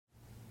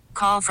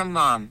call from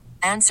mom.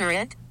 Answer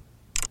it.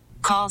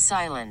 Call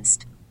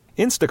silenced.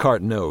 Instacart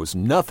knows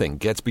nothing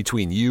gets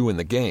between you and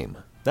the game.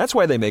 That's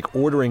why they make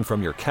ordering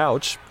from your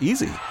couch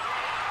easy.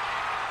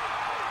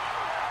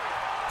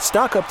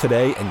 Stock up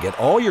today and get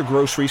all your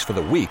groceries for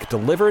the week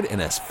delivered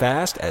in as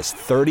fast as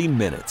 30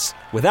 minutes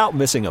without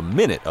missing a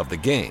minute of the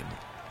game.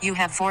 You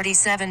have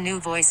 47 new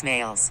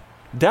voicemails.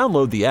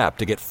 Download the app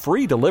to get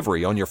free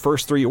delivery on your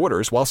first 3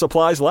 orders while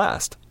supplies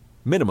last.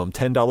 Minimum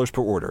 $10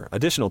 per order.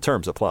 Additional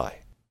terms apply.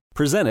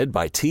 Presented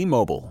by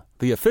T-Mobile,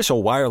 the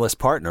official wireless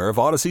partner of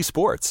Odyssey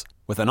Sports.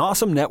 With an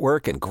awesome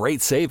network and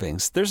great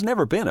savings, there's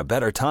never been a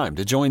better time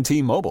to join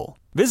T-Mobile.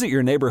 Visit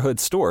your neighborhood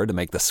store to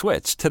make the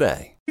switch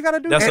today. You gotta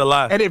do That's a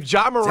lie. And if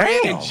Ja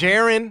Morant and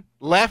Jaren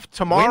left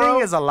tomorrow,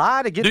 winning is a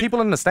lie to get people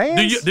in the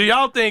stands. Do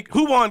y'all think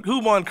who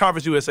won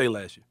Conference USA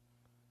last year?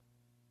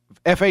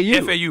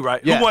 FAU. FAU,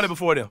 right? Yes. Who won it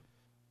before them?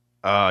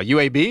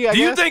 UAB, I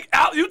guess?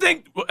 You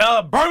think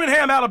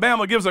Birmingham,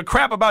 Alabama gives a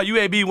crap about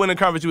UAB winning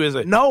Conference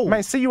USA? No.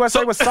 Man,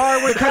 CUSA was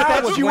sorry when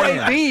Cal was winning.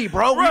 UAB,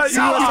 bro. Bro,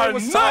 CUSA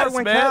was sorry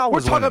when Cal We're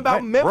was talking winning.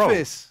 about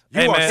Memphis.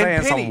 You are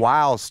saying some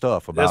wild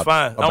stuff about. That's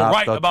fine. I'm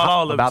right about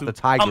all of it. About the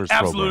Tigers.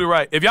 I'm absolutely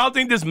right. If y'all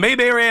think this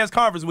Mayberry-ass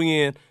conference we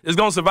in is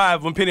going to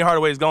survive when Penny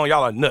Hardaway is gone,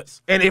 y'all are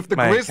nuts. And if the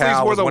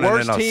Grizzlies were the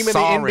worst team in the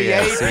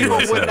NBA, people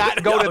would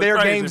not go to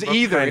their games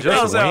either.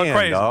 Y'all sound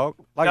crazy.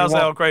 Y'all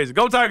sound crazy.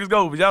 Go Tigers,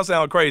 go! But y'all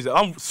sound crazy.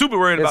 I'm super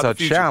worried about the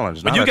future. It's a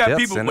challenge.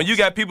 When you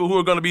got people who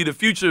are going to be the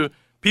future,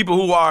 people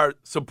who are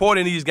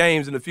supporting these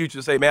games in the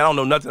future, say, "Man, I don't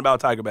know nothing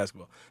about Tiger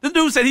basketball." This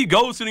dude said he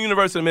goes to the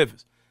University of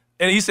Memphis.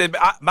 And he said,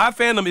 my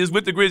fandom is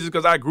with the Grizzlies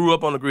because I grew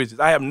up on the Grizzlies.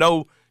 I have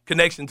no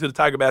connection to the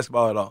Tiger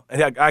basketball at all.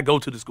 And I go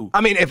to the school. I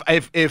mean,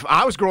 if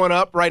I was growing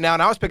up right now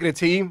and I was picking a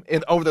team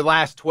over the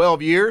last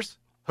 12 years,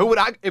 who would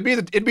I? It'd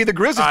be the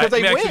Grizzlies because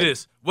they win. Ask you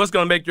this. What's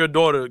going to make your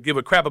daughter give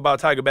a crap about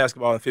Tiger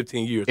basketball in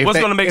 15 years? What's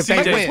going to make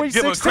CJ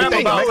give a crap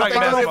about Tiger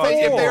basketball?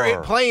 If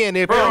they're playing,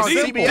 if they're on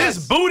CBS.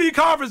 This booty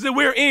conference that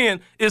we're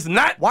in is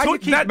not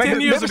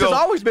 10 years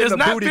ago. It's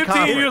not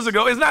 15 years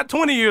ago. It's not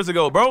 20 years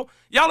ago, bro.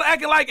 Y'all are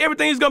acting like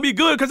everything's going to be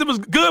good because it was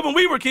good when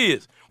we were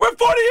kids. We're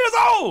 40 years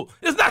old.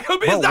 It's not going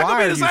to be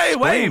the same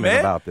way,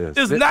 man.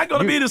 It's not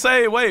going to be the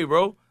same way,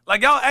 bro.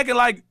 Like, y'all acting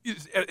like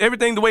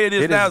everything the way it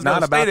is now is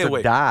going to stay that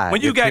way.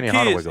 When you got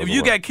kids, if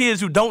you got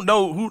kids who don't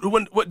know,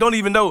 who don't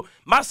even know.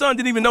 My son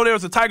didn't even know there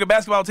was a Tiger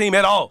basketball team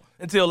at all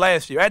until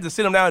last year. I had to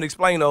sit him down and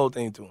explain the whole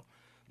thing to him.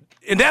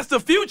 And that's the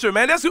future,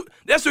 man. That's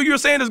who you're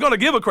saying is going to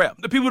give a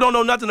crap. The people who don't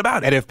know nothing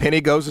about it. And if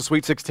Penny goes to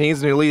Sweet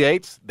 16s and Elite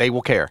Eights, they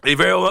will care.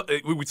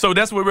 So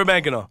that's what we're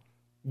banking on.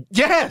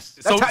 Yes,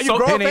 that's how you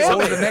grow a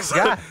family. The next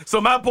guy.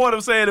 So my point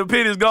of saying if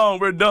Penny's gone,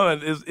 we're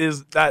done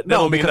is that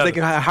no, because they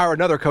can hire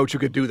another coach who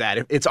could do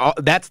that.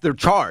 That's their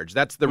charge.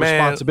 That's their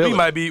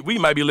responsibility. We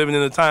might be living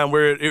in a time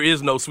where there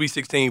is no Sweet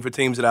 16 for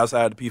teams that are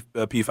outside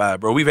the P5,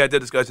 bro. We've had that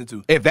discussion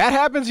too. If that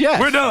happens, yes,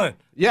 we're done.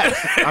 Yes,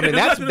 I mean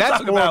that's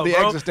more of the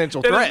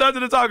existential threat. There's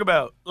nothing to talk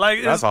about.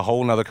 Like that's a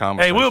whole nother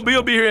conversation. Hey,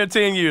 we'll be here in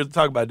 10 years to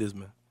talk about this,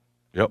 man.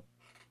 Yep.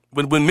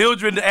 When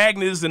Mildred and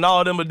Agnes and all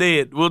of them are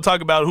dead, we'll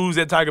talk about who's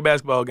at Tiger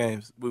basketball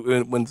games.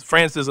 When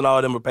Francis and all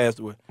of them are passed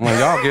away. Well,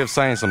 y'all give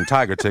Sain some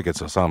Tiger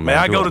tickets or something. Man,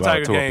 I go to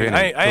Tiger games.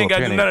 I ain't got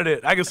to do none of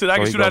that. I can shoot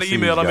out an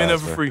email. I'm in there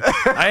for free.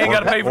 I ain't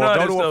got to pay for none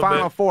of this stuff. Go to a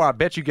Final Four. I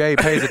bet you Gabe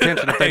pays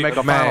attention if they make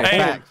a Final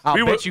Four.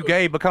 I bet you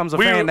Gabe becomes a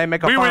fan. They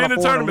make a Final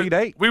Four in Elite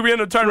Eight. We were in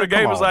the tournament.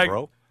 Gabe was like,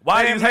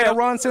 why didn't had a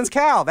run since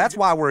Cal? That's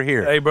why we're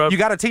here. Hey, bro, you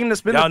got a team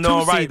that's been a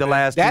 2 seed the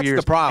last 2 years.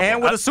 That's the problem.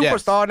 And with a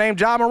superstar named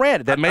Ja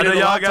Morant that made it a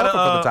lot tougher for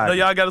the Tigers.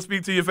 Y'all got to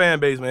speak to your fan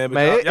base, man.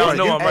 Y'all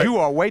know I'm right. You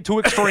are way too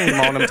extreme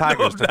on them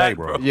Tigers today,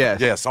 bro.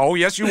 Yes. Oh,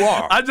 yes, you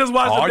are. I just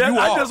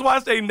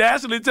watched a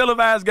nationally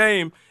televised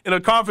game in a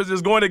conference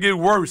that's going to get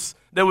worse.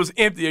 That was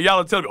empty, and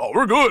y'all are telling me, "Oh,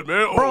 we're good,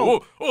 man."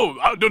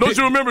 Don't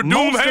you remember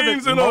Doom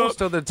Haynes and most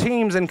of the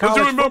teams in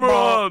college football? Don't you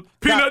remember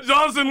Peanut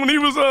Johnson when he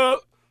was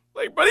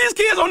Like, bro, these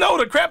kids don't know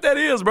what the crap that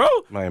is, bro.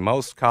 Man,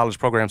 most college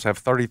programs have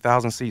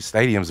 30,000 seat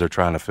stadiums they're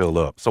trying to fill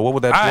up. So what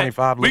would that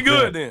 25 look like?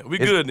 We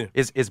good then.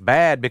 It's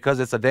bad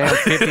because it's a damn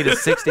 50 to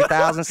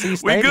 60,000 seat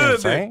stadium. We good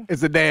then.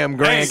 It's a damn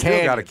Grand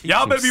Canyon.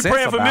 Y'all better be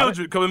praying for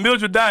Mildred, because when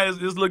Mildred dies,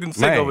 it's looking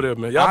sick over there,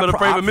 man. Y'all better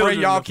pray for Mildred.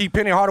 Y'all keep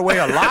Penny Hardaway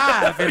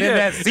alive and in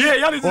that seat.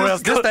 Y'all need to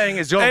else this thing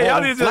is just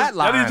going flatline.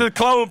 Y'all need to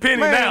clone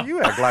Penny now.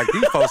 You act like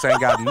these folks ain't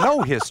got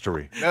no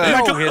history.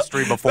 No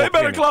history before They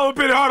better clone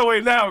Penny Hardaway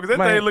now, because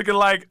that thing looking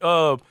like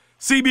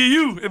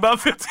CBU in about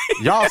 15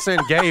 years. Y'all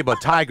send Gabe a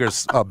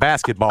Tigers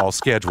basketball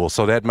schedule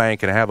so that man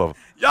can have a.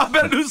 Y'all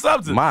better do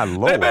something. My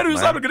Lord, they better do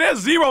something, because there's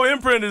zero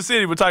imprint in the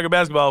city with Tiger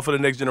basketball for the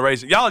next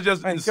generation. Y'all are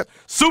just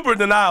super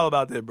denial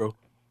about that, bro.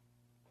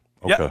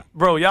 Okay.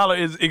 Bro, y'all are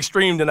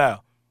extreme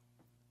denial.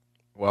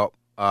 Well,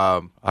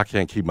 I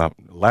can't keep my.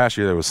 Last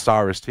year there was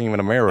sorriest team in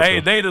America. Hey,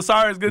 they the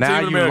sorriest good team in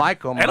America. Now you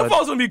like them, and them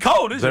folks gonna be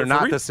cold. They're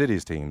not the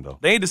city's team though.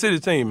 They ain't the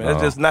city's team, man.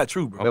 That's just not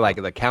true, bro. They're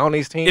like the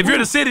county's team. If you're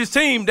the city's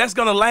team, that's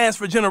gonna last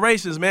for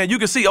generations, man. You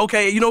can see,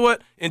 okay, you know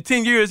what? In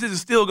 10 years, this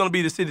is still gonna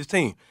be the city's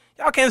team.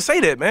 Y'all can't say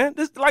that, man.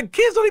 This, like,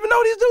 kids don't even know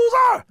who these dudes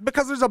are.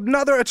 Because there's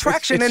another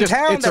attraction in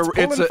town that's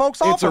pulling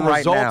folks off right now.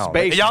 It's a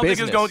results-based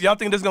business. Y'all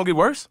think this is gonna get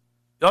worse?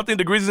 Y'all think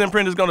the Grizzlies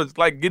imprint is going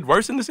to get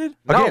worse in the city?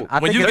 No. Again, I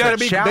think you got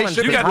to challenge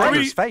the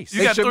Tigers' face.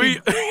 You got three.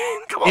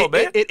 Come on,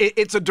 man.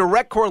 It's a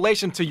direct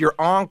correlation to your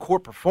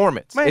on-court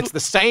performance. Man, it's the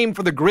same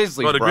for the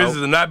Grizzlies, bro. The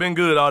Grizzlies have not been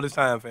good all this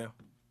time, fam.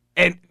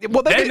 And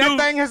that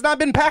thing has not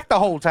been packed the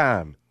whole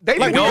time. They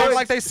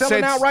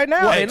selling out right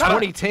now. What,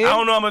 2010? I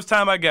don't know how much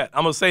time I got.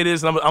 I'm going to say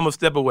this, and I'm going to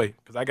step away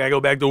because I got to go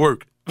back to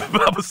work. But I'm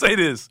going to say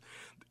this.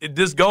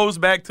 This goes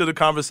back to the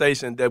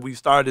conversation that we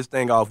started this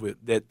thing off with,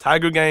 that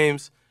Tiger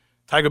games,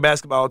 Tiger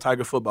basketball,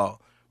 Tiger football,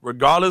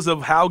 regardless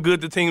of how good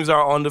the teams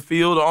are on the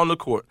field or on the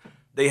court,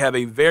 they have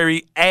a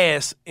very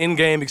ass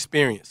in-game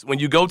experience. When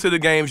you go to the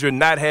games, you're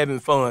not having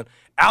fun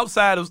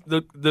outside of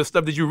the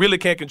stuff that you really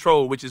can't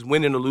control, which is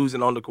winning or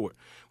losing on the court.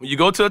 When you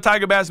go to a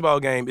Tiger basketball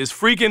game, it's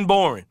freaking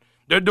boring.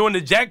 They're doing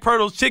the Jack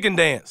Pirtle's chicken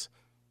dance.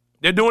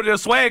 They're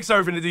swag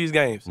surfing at these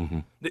games. Mm-hmm.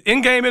 The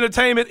in-game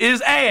entertainment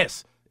is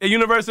ass at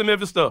University of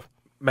Memphis stuff.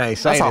 Man,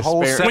 that's a whole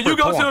when you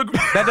go point.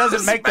 That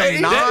doesn't make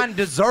them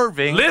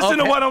non-deserving. Listen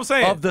to what I'm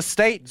saying. Of the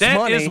state's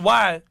money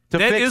to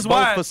fix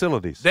both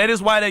facilities. That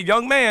is why that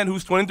young man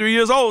who's 23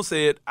 years old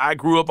said, I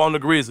grew up on the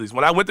Grizzlies.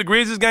 When I went to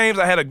Grizzlies games,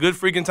 I had a good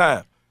freaking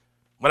time.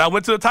 When I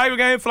went to a Tiger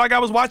game, I feel like I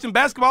was watching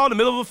basketball in the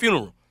middle of a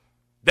funeral.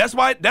 That's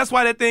why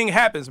that thing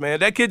happens,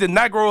 man. That kid did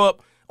not grow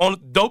up on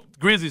dope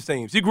Grizzlies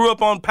teams. He grew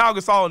up on Pau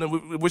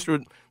Gasol, which were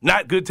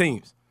not good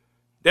teams.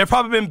 There have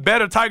probably been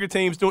better Tiger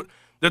teams doing.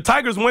 The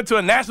Tigers went to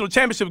a national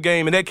championship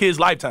game in that kid's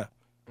lifetime.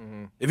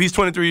 Mm-hmm. If he's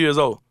 23 years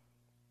old,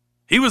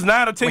 he was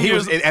 9 or 10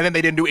 years old, and then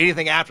they didn't do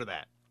anything after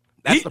that.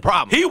 That's the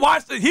problem. He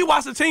watched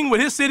a team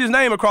with his city's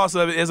name across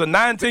of it as a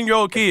 9,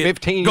 10-year-old kid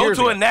 15 go years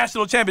to ago. a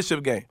national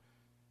championship game.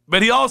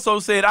 But he also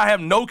said, I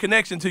have no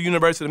connection to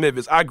University of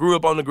Memphis. I grew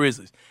up on the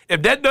Grizzlies.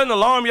 If that doesn't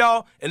alarm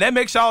y'all and that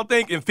makes y'all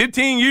think in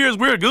 15 years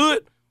we're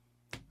good,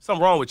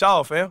 something wrong with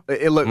y'all, fam.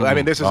 I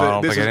mean, this is. I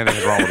don't think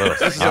anything's wrong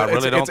with us. I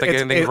really don't think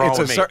anything's wrong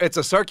with me. It's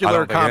a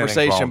circular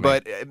conversation,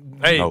 but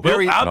hey, I'll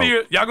be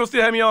here. Y'all gonna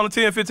still have me on the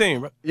 10-15,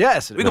 bro?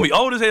 Yes, we're gonna be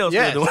old as hell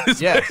still doing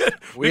this. Yes,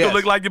 we gonna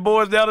look like your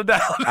boys down and down.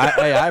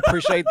 I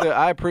appreciate the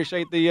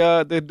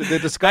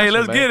discussion. Hey,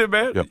 let's get it,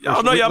 man. Yep.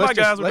 Y'all know y'all my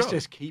guys. Let's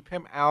just keep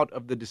him out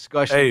of the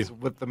discussions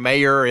with the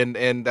mayor, and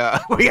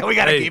we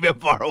gotta keep him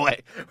far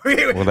away.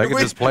 Well, they can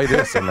just play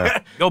this in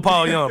there. Go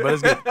Paul Young, but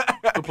it's good.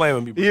 Quit playing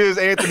with me, bro. He is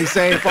Anthony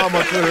Sain. Follow him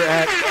on Twitter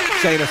at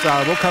Sain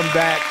Asylum. We'll come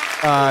back.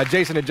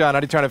 Jason and John,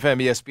 90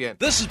 FM, ESPN.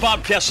 This is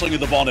Bob Kessling of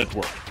the Ball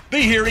Network.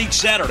 Be here each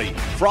Saturday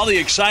for all the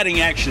exciting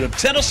action of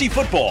Tennessee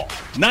football.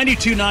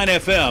 92.9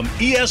 FM,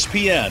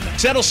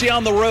 ESPN. Tennessee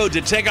on the road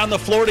to take on the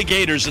Florida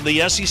Gators in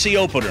the SEC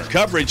opener.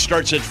 Coverage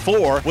starts at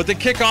 4 with the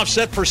kickoff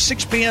set for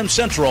 6 p.m.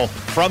 Central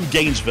from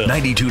Gainesville.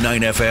 92.9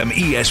 FM,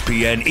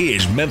 ESPN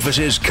is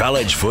Memphis's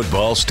college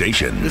football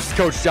station. This is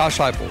Coach Josh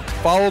Heupel.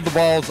 Follow the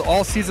Balls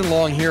all season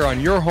long here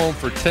on your home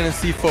for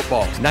Tennessee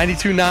football.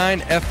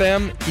 92.9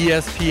 FM,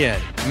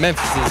 ESPN.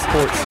 Memphis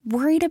sports.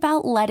 Worried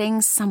about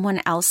letting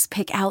someone else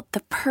pick out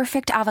the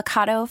perfect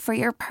avocado for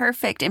your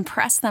perfect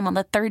impress them on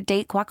the third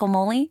date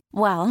guacamole?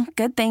 Well,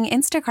 good thing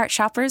Instacart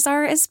shoppers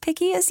are as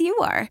picky as you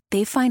are.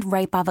 They find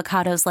ripe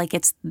avocados like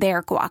it's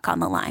their guac on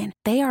the line.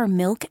 They are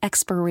milk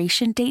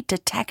expiration date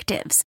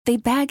detectives. They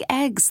bag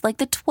eggs like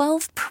the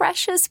 12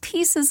 precious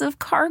pieces of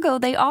cargo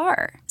they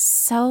are.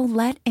 So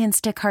let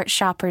Instacart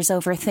shoppers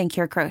overthink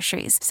your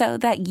groceries so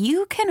that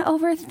you can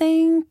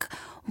overthink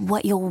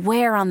what you'll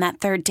wear on that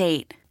third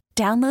date.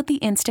 Download the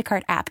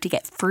Instacart app to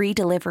get free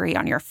delivery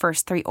on your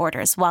first 3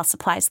 orders while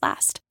supplies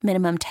last.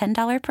 Minimum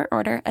 $10 per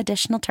order.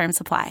 Additional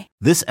terms apply.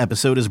 This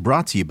episode is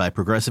brought to you by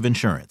Progressive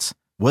Insurance.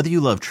 Whether you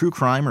love true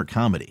crime or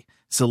comedy,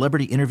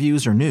 celebrity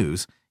interviews or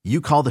news, you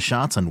call the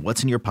shots on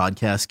what's in your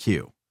podcast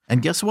queue.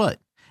 And guess what?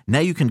 Now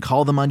you can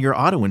call them on your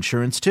auto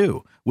insurance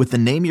too with the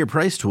Name Your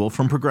Price tool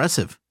from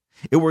Progressive.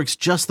 It works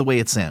just the way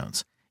it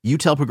sounds. You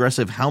tell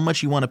Progressive how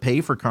much you want to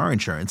pay for car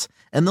insurance,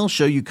 and they'll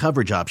show you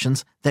coverage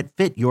options that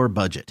fit your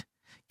budget.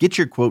 Get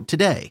your quote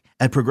today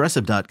at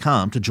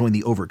Progressive.com to join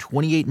the over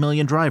 28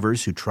 million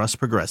drivers who trust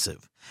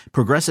Progressive.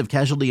 Progressive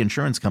Casualty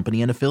Insurance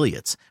Company and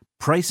Affiliates.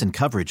 Price and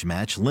coverage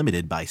match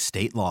limited by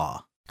state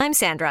law. I'm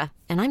Sandra,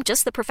 and I'm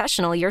just the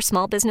professional your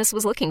small business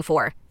was looking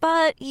for.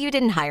 But you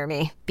didn't hire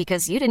me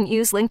because you didn't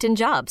use LinkedIn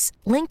Jobs.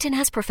 LinkedIn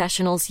has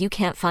professionals you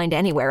can't find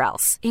anywhere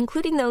else,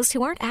 including those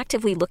who aren't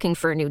actively looking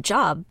for a new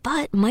job,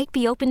 but might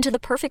be open to the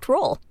perfect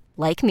role,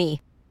 like me.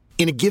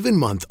 In a given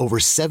month, over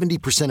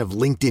 70% of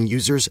LinkedIn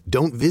users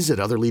don't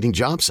visit other leading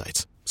job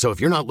sites. So if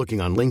you're not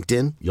looking on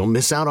LinkedIn, you'll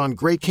miss out on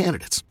great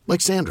candidates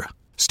like Sandra.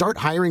 Start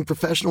hiring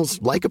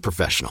professionals like a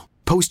professional.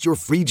 Post your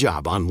free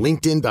job on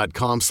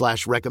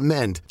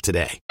linkedin.com/recommend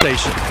today.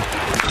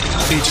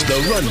 It's The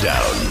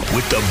Rundown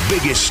with the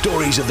biggest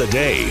stories of the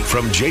day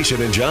from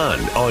Jason and John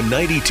on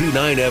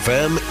 92.9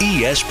 FM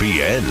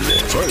ESPN.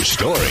 First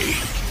story.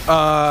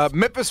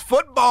 Memphis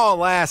football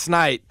last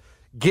night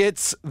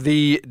gets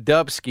the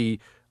Dubsky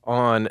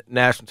on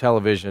national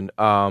television.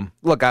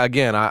 Look,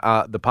 again,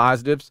 the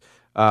positives.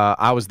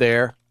 I was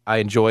there. I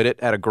enjoyed it.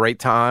 Had a great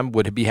time.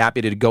 Would be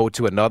happy to go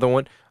to another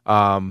one.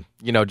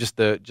 Just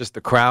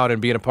the crowd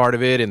and being a part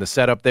of it and the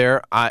setup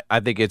there. I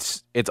think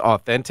it's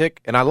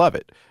authentic and I love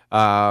it.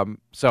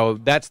 So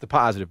that's the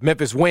positive.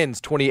 Memphis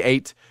wins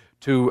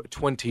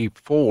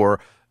 28-24.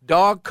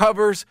 Dog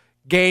covers,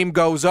 game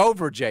goes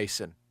over,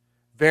 Jason.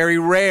 Very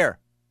rare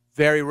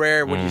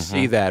when you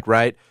see that,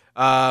 right?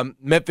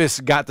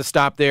 Memphis got the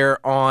stop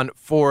there on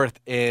 4th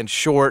and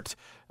short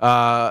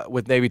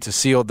with Navy to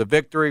seal the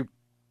victory.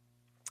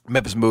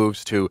 Memphis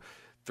moves to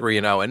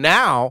 3-0. And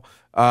now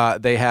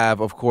they have,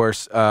 of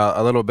course,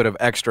 a little bit of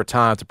extra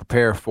time to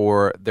prepare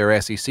for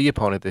their SEC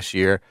opponent this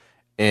year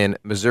in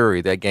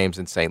Missouri. That game's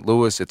in St.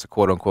 Louis. It's a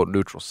quote-unquote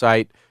neutral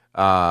site,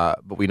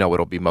 but we know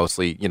it'll be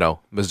mostly,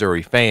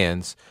 Missouri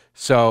fans.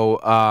 So,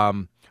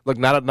 look,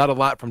 not a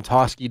lot from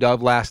Toski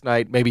Dove last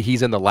night. Maybe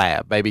he's in the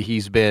lab. Maybe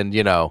he's been,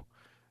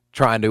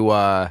 trying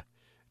to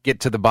get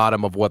to the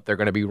bottom of what they're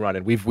going to be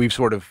running. We've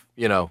sort of,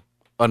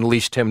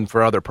 unleashed him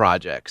for other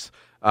projects.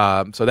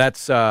 So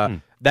that's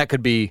that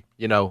could be,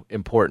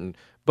 important.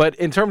 But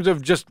in terms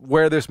of just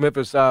where this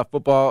Memphis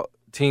football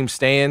team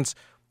stands,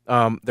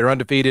 they're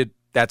undefeated.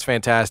 That's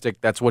fantastic.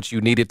 That's what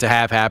you needed to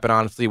have happen,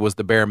 honestly, was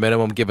the bare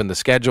minimum given the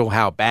schedule,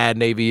 how bad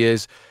Navy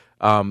is.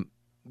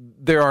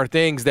 There are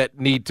things that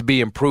need to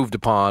be improved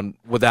upon,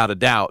 without a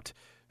doubt,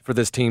 for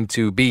this team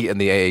to be in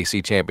the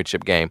AAC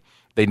championship game.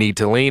 They need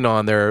to lean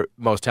on their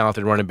most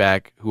talented running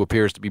back, who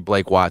appears to be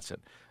Blake Watson.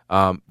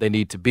 They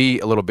need to be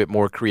a little bit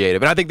more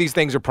creative. And I think these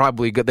things are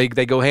probably good.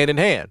 They go hand in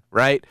hand,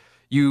 right?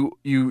 You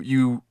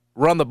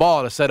run the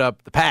ball to set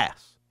up the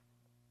pass.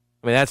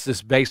 I mean, that's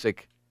just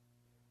basic,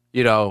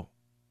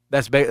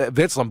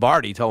 Vince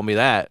Lombardi told me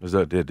that.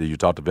 Did you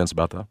talk to Vince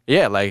about that?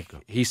 Yeah,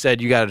 he said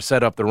you got to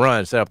set up the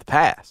run, set up the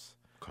pass.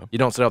 Okay. You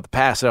don't set up the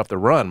pass, set up the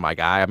run, my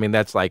guy. I mean,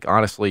 that's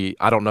honestly,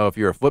 I don't know if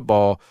you're a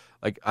football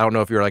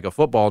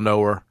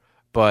knower,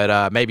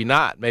 but maybe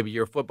not. Maybe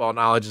your football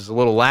knowledge is a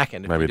little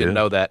lacking if you didn't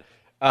know that.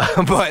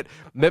 But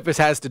Memphis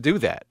has to do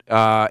that.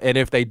 And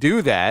if they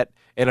do that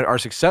and are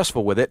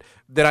successful with it,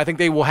 then I think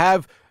they will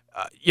have,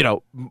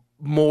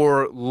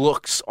 more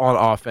looks on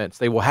offense.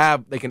 They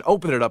can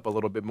open it up a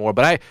little bit more.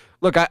 But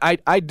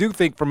I do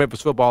think for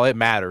Memphis football it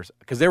matters,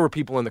 because there were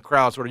people in the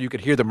crowd sort of, you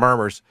could hear the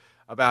murmurs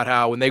about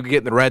how when they get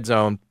in the red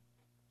zone,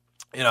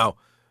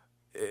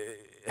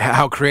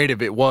 how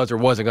creative it was or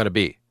wasn't going to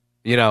be.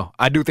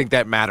 I do think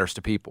that matters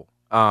to people.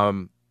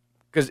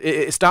 Because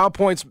style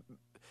points,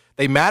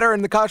 they matter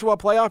in the college football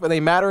playoff, and they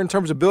matter in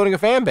terms of building a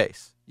fan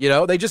base.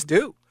 They just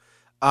do.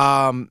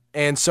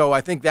 And so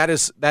I think that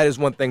is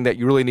one thing that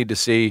you really need to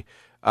see.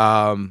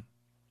 And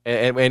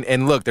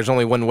look, there's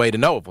only one way to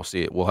know if we'll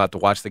see it. We'll have to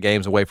watch the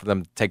games and wait for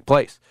them to take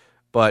place.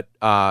 But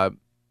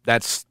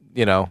that's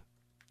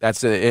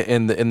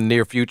in the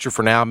near future.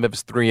 For now,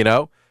 Memphis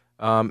 3-0,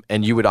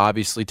 and you would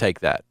obviously take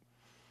that.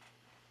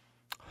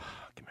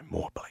 Give me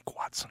more Blake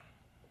Watson.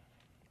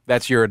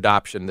 That's your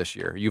adoption this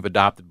year. You've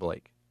adopted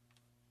Blake.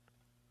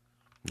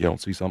 You don't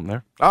see something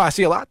there? Oh, I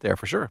see a lot there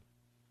for sure.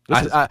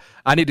 I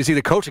need to see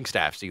the coaching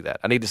staff see that.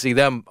 I need to see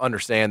them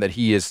understand that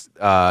he is,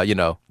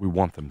 We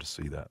want them to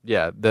see that.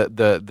 Yeah,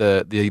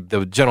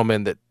 the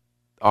gentleman that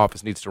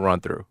office needs to run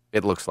through,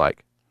 it looks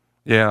like.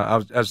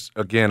 Yeah,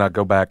 I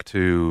go back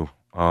to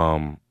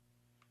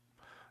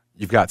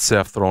you've got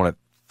Seth throwing it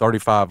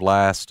 35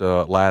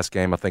 last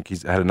game. I think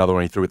he's had another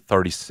one. He threw it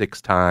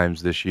 36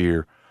 times this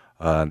year.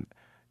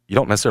 You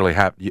don't necessarily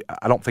have.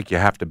 I don't think you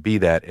have to be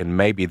that, and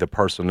maybe the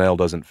personnel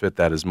doesn't fit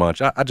that as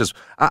much. I just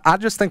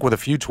think with a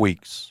few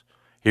tweaks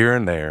here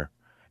and there,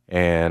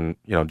 and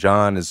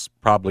John is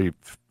probably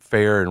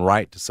fair and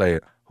right to say,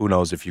 who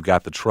knows if you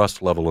got the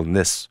trust level in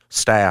this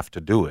staff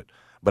to do it.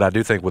 But I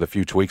do think with a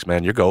few tweaks,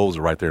 man, your goals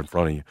are right there in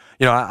front of you.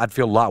 I'd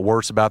feel a lot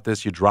worse about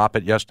this. You drop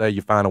it yesterday,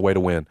 you find a way to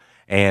win.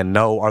 And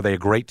no, are they a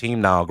great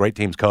team? No, great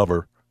teams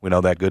cover. We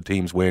know that good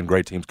teams win,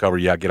 great teams cover.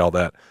 Yeah, I get all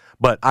that.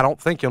 But I don't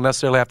think you'll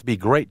necessarily have to be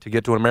great to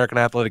get to an American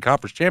Athletic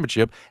Conference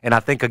championship. And I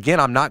think, again,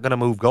 I'm not going to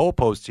move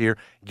goalposts here.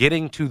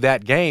 Getting to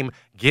that game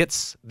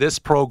gets this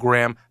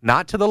program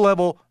not to the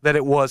level that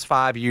it was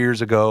 5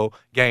 years ago,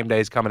 game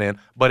days coming in,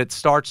 but it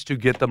starts to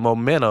get the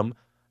momentum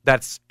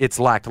it's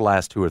lacked the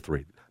last 2 or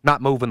 3.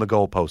 Not moving the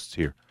goalposts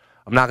here.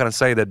 I'm not going to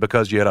say that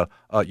because you had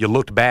you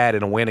looked bad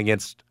in a win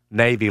against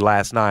Navy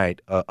last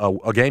night,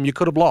 a game you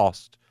could have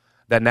lost,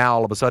 that now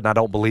all of a sudden I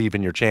don't believe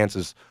in your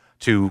chances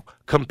to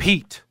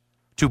compete,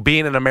 to be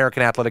in an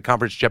American Athletic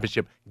Conference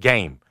championship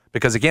game.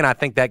 Because, again, I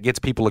think that gets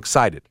people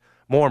excited.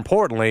 More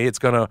importantly, it's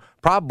going to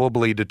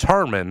probably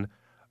determine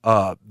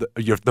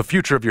the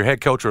future of your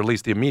head coach, or at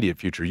least the immediate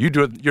future. You're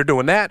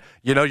doing that,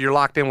 you're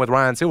locked in with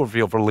Ryan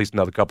Silverfield for at least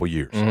another couple of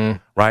years,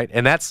 right?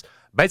 And that's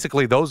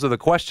basically, those are the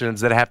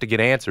questions that have to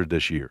get answered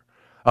this year.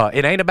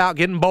 It ain't about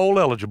getting bowl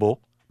eligible,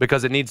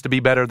 because it needs to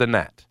be better than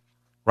that,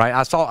 right?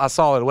 I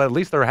saw it. Well, at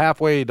least they're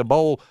halfway to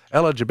bowl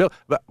eligibility.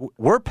 But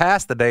we're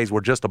past the days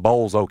where just a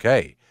bowl's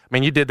okay. I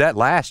mean, you did that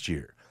last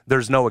year.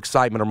 there's no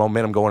excitement or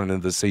momentum going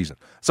into the season.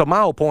 So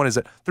my whole point is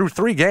that through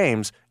 3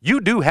 games,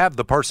 you do have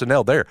the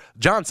personnel there.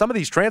 John, some of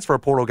these transfer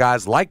portal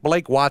guys like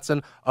Blake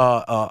Watson,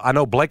 I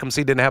know Blake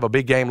MC didn't have a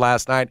big game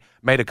last night,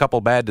 made a couple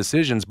bad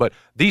decisions, but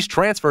these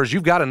transfers,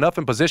 you've got enough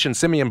in position.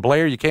 Simeon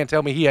Blair, you can't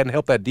tell me he hadn't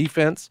helped that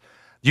defense.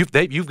 You've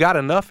got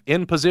enough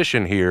in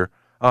position here.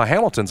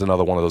 Hamilton's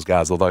another one of those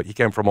guys, although he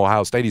came from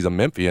Ohio State. He's a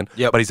Memphian,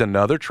 but he's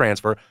another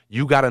transfer.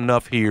 You got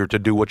enough here to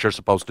do what you're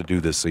supposed to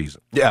do this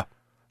season. Yeah.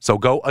 So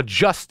go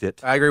adjust it.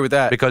 I agree with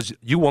that. Because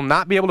you will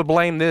not be able to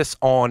blame this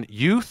on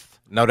youth.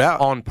 No doubt.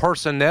 On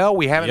personnel.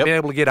 We haven't been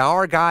able to get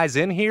our guys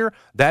in here.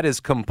 That is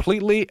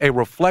completely a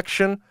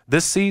reflection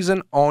this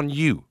season on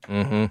you.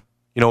 Mm-hmm.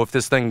 You know, if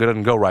this thing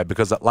doesn't go right.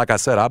 Because, like I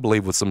said, I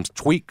believe with some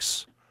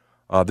tweaks,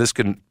 this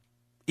can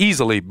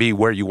easily be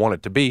where you want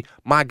it to be.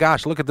 My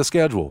gosh, look at the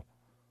schedule.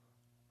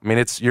 I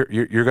mean, you're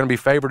going to be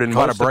favored in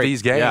most of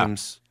these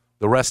games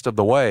the rest of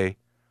the way.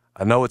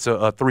 I know it's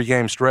a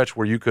 3-game stretch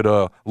where you could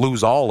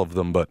lose all of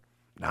them, but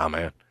nah,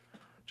 man.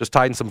 Just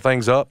tighten some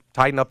things up.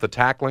 Tighten up the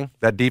tackling.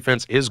 That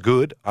defense is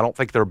good. I don't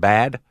think they're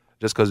bad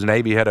just because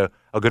Navy had a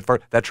good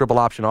first. That triple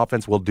option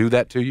offense will do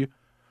that to you.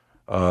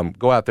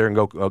 Go out there and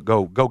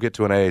go get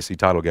to an AAC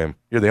title game.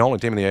 You're the only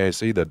team in the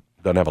AAC that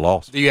doesn't have a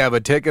loss. Do you have a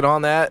ticket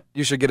on that?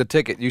 You should get a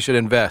ticket. You should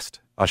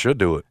invest. I should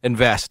do it.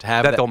 Invest.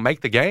 Have that they'll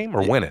make the game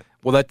or win it?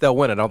 Well, that they'll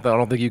win it. I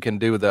don't think you can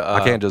do the.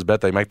 I can't just bet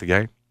they make the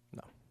game.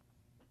 No,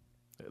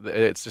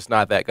 it's just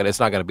not that good. It's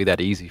not going to be that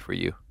easy for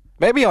you.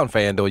 Maybe on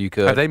FanDuel you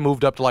could. Have they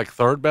moved up to like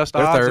third best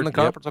odds in the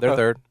conference? Yep, they're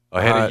third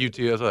ahead of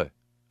UTSA.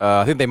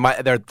 I think they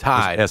might. They're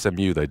tied. It's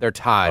SMU. They're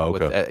tied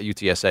with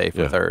UTSA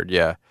for third.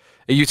 Yeah,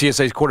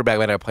 UTSA's quarterback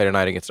might have played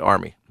tonight against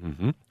Army.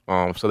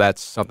 Mm-hmm. So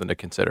that's something to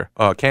consider.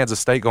 Kansas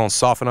State going to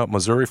soften up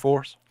Missouri for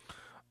us?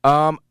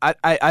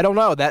 I don't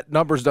know. That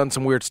number's done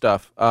some weird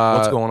stuff.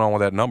 What's going on with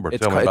that number?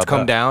 Tell me about it's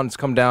come that. down. It's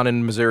come down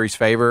in Missouri's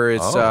favor. It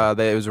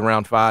was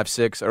around 5,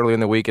 6 early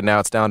in the week, and now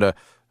it's down to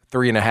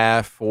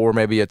 3.5, 4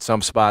 maybe at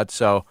some spots.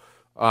 So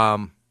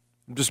I'm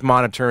just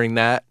monitoring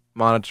that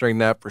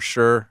for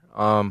sure.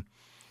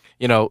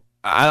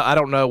 I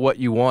don't know what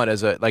you want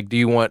as do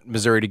you want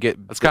Missouri to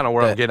get that's kind of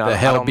where I'm getting the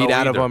hell beat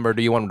out of them, or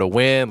do you want them to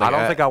win? I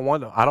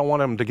don't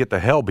want them to get the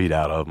hell beat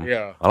out of them.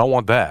 Yeah. I don't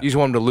want that. You just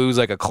want them to lose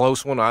like a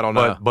close one? I don't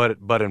know. But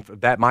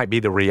that might be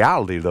the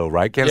reality though,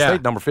 right? Kansas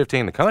State number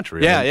 15 in the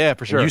country. Yeah,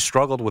 for sure. You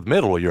struggled with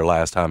Middle your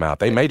last time out.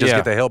 They may just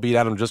get the hell beat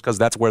out of them just because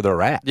that's where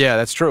they're at. Yeah,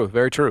 that's true.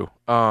 Very true.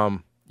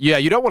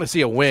 You don't want to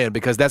see a win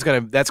because that's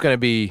gonna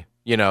be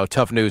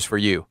tough news for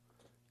you.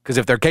 Because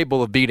if they're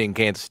capable of beating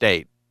Kansas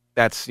State,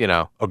 that's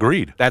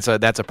agreed. That's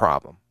a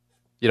problem.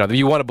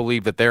 You want to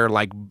believe that they're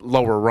like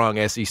lower rung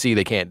SEC.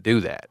 They can't do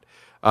that.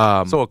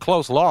 So a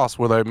close loss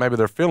where maybe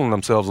they're feeling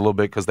themselves a little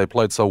bit because they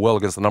played so well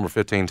against the number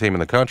 15 team in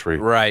the country.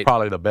 Right.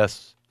 Probably the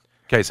best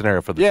case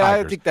scenario for the Tigers.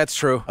 Yeah, I think that's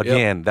true.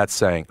 Again, that's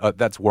saying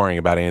that's worrying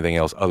about anything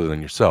else other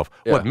than yourself.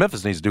 Yeah. What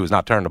Memphis needs to do is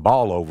not turn the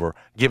ball over,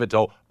 give it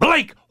to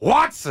Blake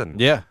Watson.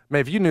 Yeah. I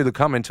mean, if you knew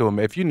coming to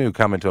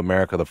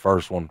America, the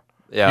first one,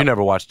 you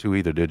never watched 2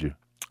 either, did you?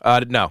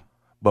 No.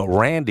 But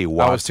Randy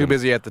Watson. I was too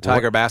busy at the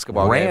Tiger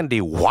basketball game.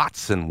 Randy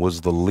Watson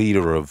was the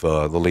leader of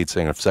the lead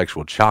singer of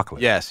Sexual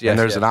Chocolate. Yes. And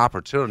there's an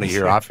opportunity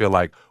here, I feel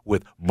like,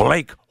 with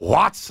Blake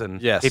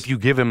Watson, if you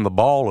give him the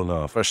ball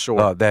enough, for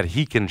sure, that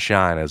he can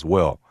shine as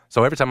well.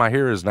 So every time I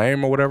hear his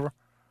name or whatever,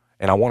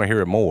 and I want to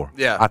hear it more,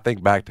 I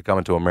think back to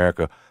Coming to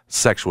America,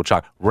 Sexual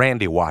Chocolate,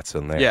 Randy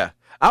Watson there. Yeah.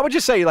 I would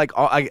just say,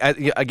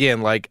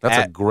 again,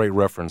 that's a great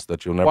reference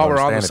that you'll never while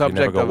understand we're on the subject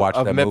if you never go watch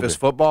of that Memphis movie.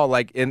 football,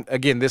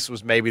 again, this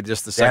was maybe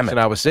just the section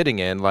I was sitting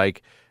in.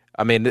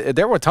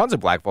 There were tons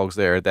of black folks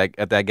there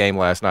at that game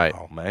last night.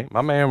 Oh man,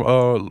 my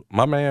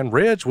man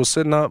Reg was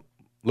sitting up,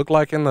 looked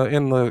like in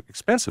the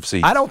expensive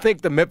seats. I don't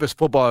think the Memphis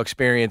football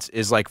experience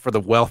is for the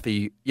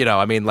wealthy.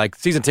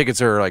 Season tickets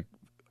are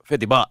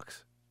 $50.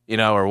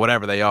 Or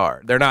whatever they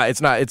are. They're not.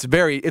 It's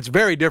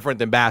very different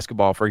than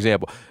basketball, for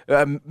example.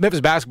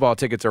 Memphis basketball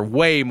tickets are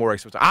way more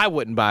expensive. I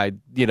wouldn't buy,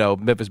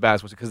 Memphis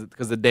basketball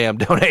because the damn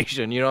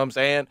donation. You know what I'm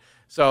saying?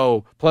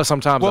 So plus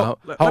sometimes the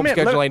home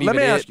schedule ain't even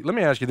it. Let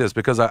me ask you this,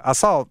 because I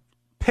saw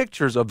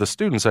pictures of the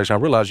student section. I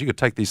realized you could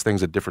take these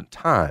things at different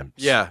times.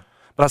 Yeah.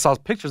 But I saw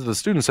pictures of the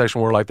student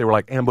section where they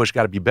were ambush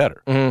got to be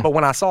better. Mm-hmm. But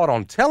when I saw it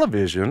on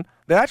television,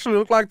 they actually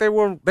looked like they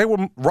were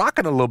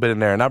rocking a little bit in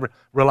there. And I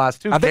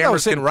realized too, I think I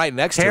was sitting right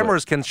next to it.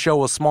 Cameras can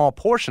show a small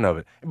portion of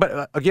it.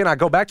 But again, I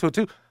go back to it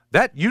too.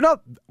 That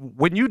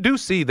when you do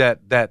see that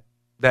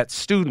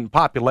student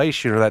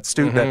population or that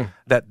student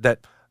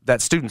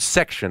that student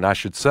section, I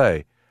should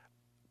say,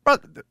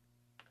 but.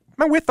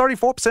 Man, we're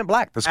 34%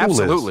 black. The school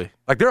Absolutely.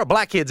 is. There are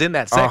black kids in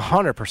that section.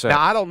 100%. Now,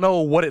 I don't know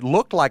what it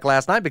looked like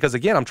last night because,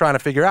 again, I'm trying to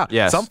figure out.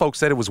 Yes. Some folks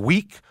said it was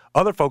weak.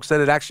 Other folks said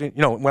it actually,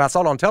 when I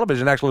saw it on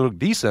television, it actually looked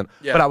decent.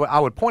 Yeah. But I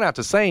would point out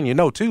to Sain,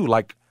 too,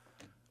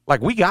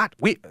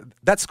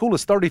 that school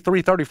is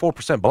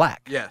 34%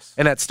 black. Yes.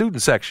 And that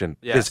student section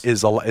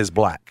is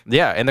black.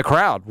 Yeah, and the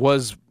crowd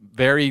was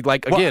very,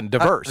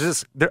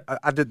 diverse.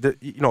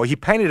 He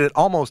painted it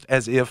almost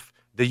as if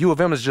the U of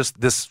M is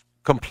just this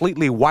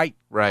completely white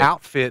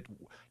outfit,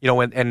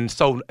 and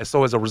so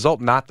as a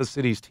result, not the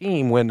city's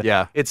team when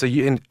it's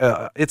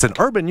an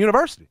urban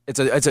university.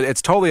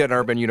 It's totally an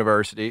urban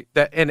university.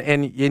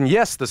 And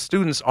yes, the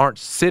students aren't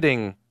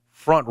sitting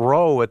front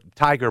row at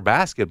Tiger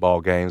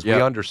basketball games. We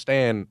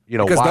understand,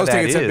 because why those that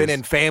tickets is. have been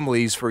in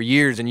families for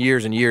years and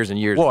years and years and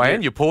years. Well,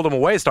 and you pulled them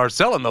away, start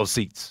selling those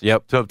seats.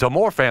 To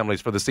more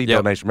families for the seat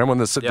donation. Remember when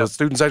the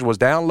student section was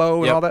down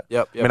low and all that?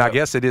 I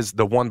guess it is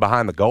the one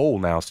behind the goal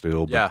now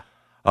still. But,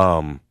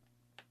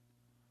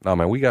 no,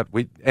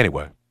 man,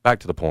 anyway, back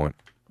to the point.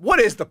 What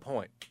is the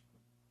point?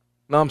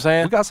 Know what I'm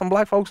saying? We got some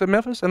black folks in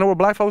Memphis, and there were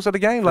black folks at the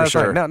game last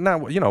night. Now,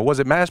 was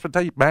it mashed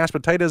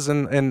potatoes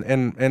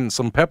and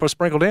some pepper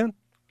sprinkled in?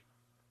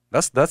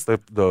 That's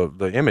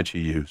the image he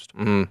used.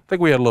 Mm-hmm. I think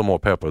we had a little more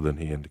pepper than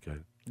he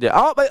indicated.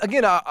 Yeah. But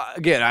again,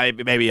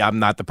 maybe I'm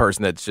not the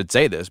person that should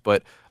say this,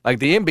 but like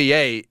the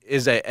NBA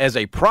as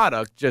a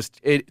product,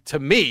 to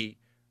me,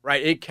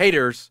 right? It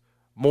caters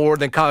more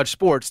than college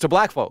sports to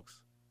black folks.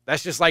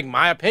 That's just like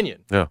my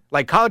opinion. Yeah.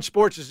 Like college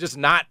sports is just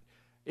not.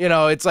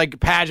 It's like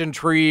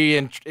pageantry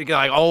and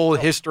like old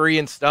history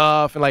and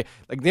stuff, and like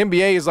the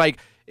NBA is like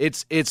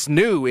it's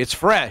new, it's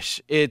fresh,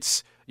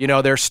 it's.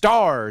 They're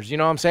stars, you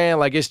know what I'm saying?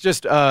 Like, it's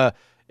just,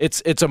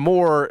 it's a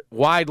more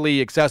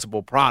widely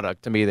accessible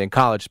product to me than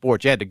college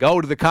sports. You had to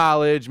go to the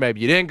college. Maybe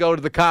you didn't go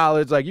to the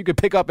college. Like, you could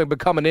pick up and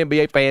become an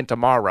NBA fan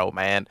tomorrow,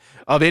 man,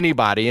 of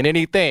anybody and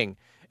anything.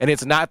 And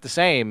it's not the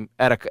same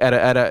at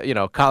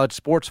a college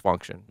sports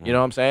function. You know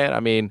what I'm saying?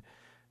 I mean,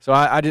 so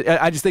I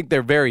just think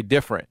they're very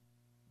different.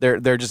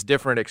 They're just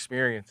different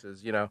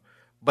experiences,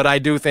 But I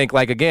do think,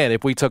 like, again,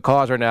 if we took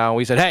calls right now and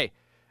we said, hey,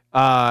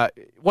 what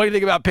do you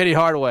think about Penny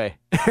Hardaway?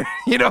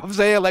 You know what I'm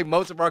saying? Like,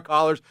 most of our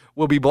callers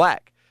will be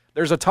black.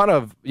 There's a ton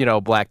of,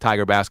 black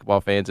Tiger basketball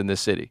fans in this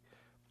city.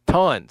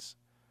 Tons.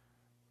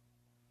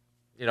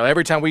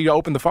 Every time we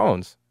open the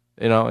phones,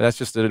 that's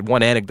just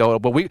one anecdotal.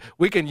 But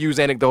we can use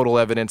anecdotal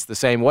evidence the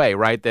same way,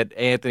 right? That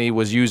Anthony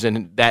was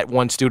using that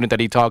one student that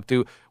he talked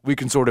to. We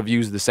can sort of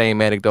use the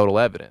same anecdotal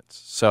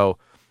evidence. So,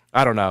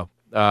 I don't know.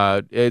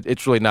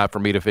 It's really not for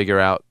me to figure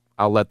out.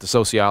 I'll let the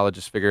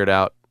sociologists figure it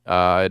out.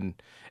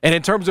 And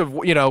in terms of,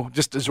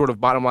 just a sort of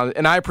bottom line,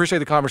 and I appreciate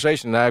the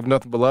conversation. I have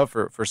nothing but love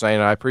for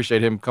Sain. I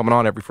appreciate him coming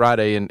on every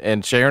Friday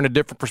and sharing a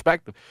different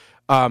perspective.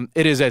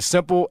 It is as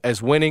simple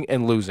as winning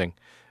and losing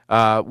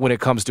when it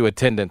comes to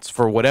attendance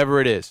for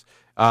whatever it is.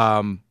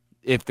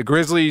 If the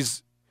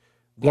Grizzlies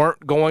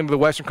weren't going to the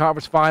Western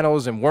Conference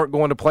Finals and weren't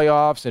going to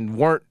playoffs and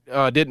weren't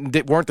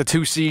the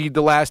 2 seed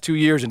the last 2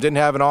 years and didn't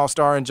have an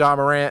all-star in Ja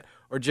Morant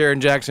or Jaren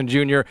Jackson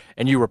Jr.,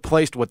 and you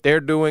replaced what they're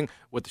doing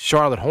with the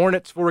Charlotte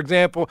Hornets, for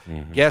example,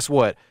 guess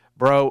what,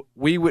 bro?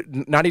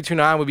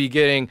 92.9 would be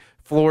getting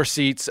floor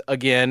seats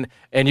again,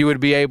 and you would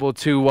be able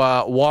to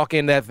walk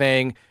in that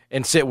thing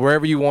and sit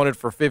wherever you wanted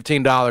for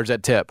 $15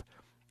 at tip.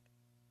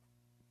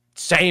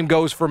 Same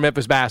goes for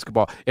Memphis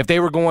basketball. If they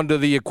were going to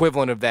the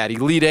equivalent of that,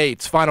 Elite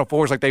Eights, Final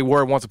Fours like they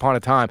were once upon a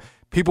time,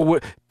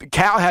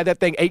 Cal had that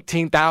thing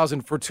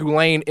 18,000 for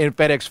Tulane in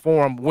FedEx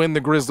Forum when the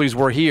Grizzlies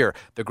were here.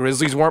 The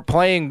Grizzlies weren't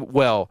playing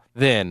well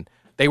then.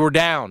 They were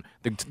down.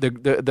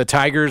 The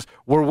Tigers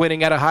were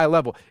winning at a high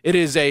level. It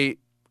is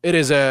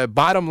a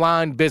bottom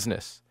line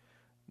business.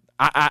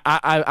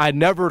 I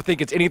never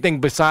think it's anything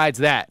besides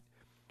that.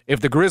 If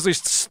the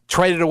Grizzlies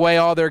traded away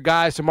all their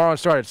guys tomorrow and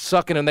started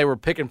sucking and they were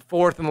picking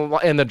fourth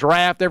in the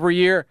draft every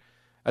year,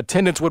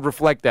 attendance would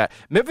reflect that.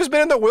 Memphis has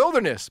been in the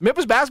wilderness.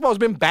 Memphis basketball has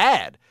been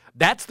bad.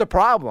 That's the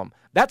problem.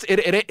 That's it.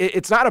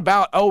 It's not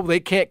about they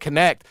can't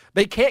connect.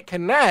 They can't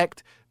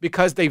connect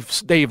because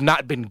they've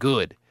not been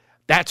good.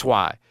 That's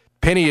why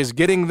Penny is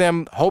getting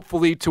them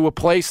hopefully to a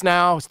place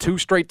now. It's 2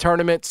 straight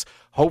tournaments.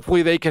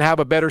 Hopefully they can have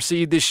a better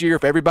seed this year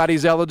if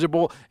everybody's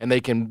eligible and they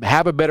can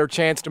have a better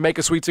chance to make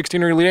a Sweet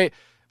 16 or Elite 8.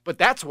 But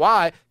that's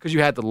why, because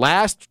you had the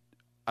last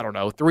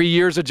 3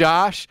 years of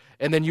Josh,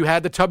 and then you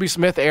had the Tubby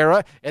Smith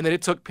era, and then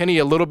it took Penny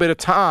a little bit of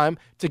time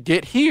to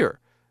get here.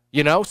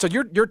 So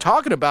you're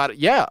talking about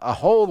a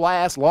whole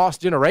last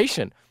lost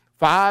generation,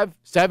 5,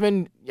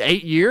 7,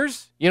 8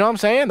 years. You know what I'm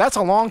saying? That's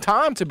a long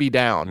time to be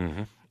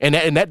down, and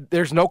that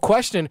there's no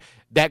question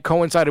that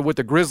coincided with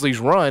the Grizzlies'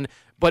 run.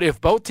 But if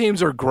both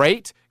teams are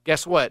great,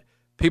 guess what?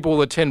 People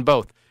will attend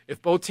both.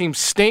 If both teams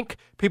stink,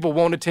 people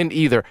won't attend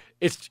either.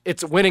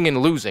 It's winning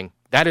and losing.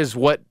 That is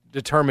what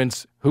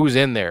determines who's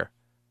in there.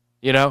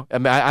 I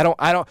mean, I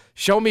don't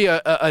show me an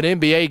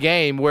NBA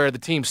game where the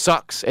team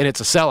sucks and it's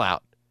a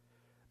sellout.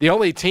 The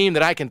only team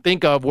that I can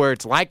think of where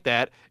it's like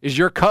that is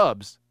your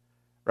Cubs,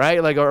 right?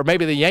 Or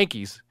maybe the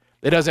Yankees.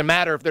 It doesn't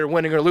matter if they're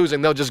winning or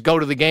losing. They'll just go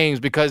to the games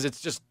because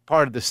it's just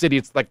part of the city.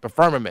 It's like the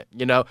firmament,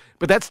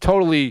 But that's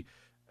totally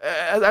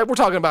we're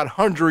talking about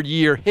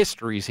 100-year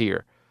histories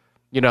here,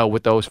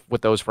 with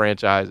those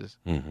franchises.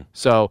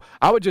 So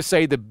I would just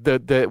say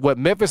the what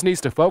Memphis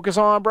needs to focus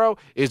on, bro,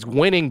 is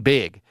winning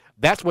big.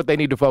 That's what they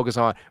need to focus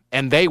on,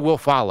 and they will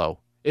follow.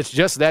 It's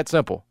just that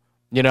simple,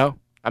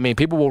 I mean,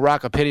 people will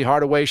rock a Penny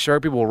Hardaway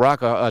shirt. People will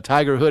rock a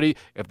Tiger hoodie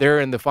if they're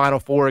in the Final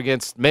Four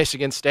against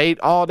Michigan State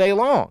all day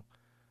long.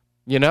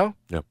 Yep.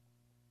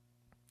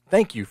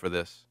 Thank you for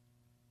this.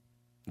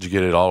 Did you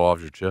get it all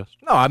off your chest?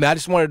 No, I mean, I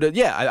just wanted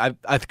to,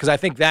 because I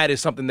think that is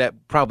something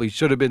that probably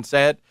should have been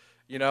said.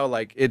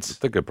 Like it's. I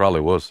think it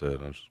probably was said.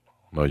 I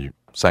know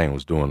Sain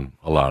was doing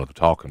a lot of the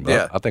talking,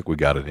 but I think we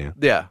got it in.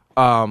 Yeah.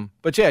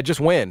 But yeah, just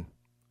win.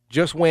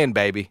 Just win,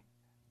 baby.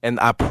 And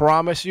I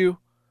promise you,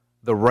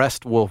 the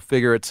rest will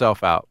figure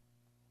itself out.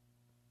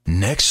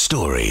 Next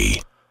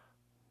story.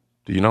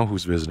 Do you know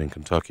who's visiting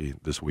Kentucky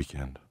this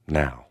weekend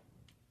now?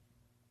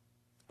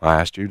 I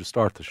asked you to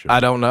start the show. I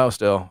don't know.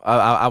 Still,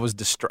 I was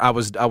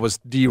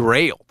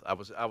derailed.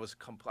 I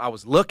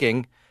was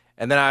looking,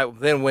 and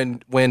then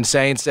when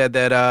Sain said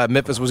that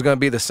Memphis was going to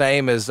be the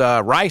same as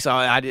Rice,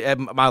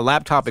 my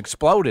laptop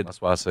exploded.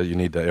 That's why I said you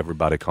need to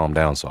everybody calm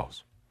down,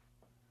 Sauce.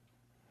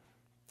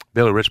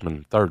 Billy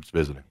Richmond III's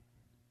visiting.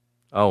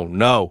 Oh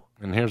no!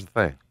 And here's the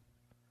thing: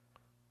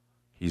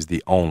 he's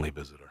the only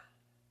visitor.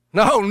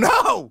 No,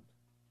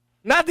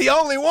 not the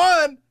only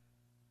one.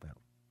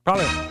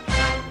 Probably.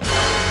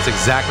 That's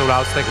exactly what I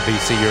was thinking,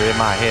 BC. You're in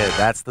my head.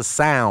 That's the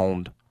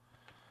sound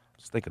I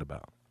was thinking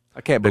about.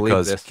 I can't believe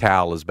this. Because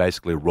Cal is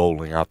basically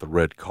rolling out the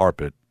red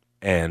carpet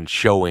and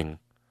showing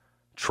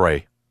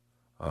Trey,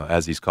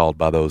 as he's called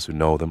by those who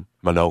know him,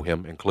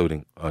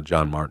 including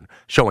John Martin,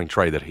 showing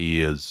Trey that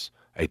he is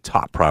a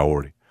top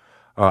priority.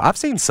 I've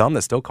seen some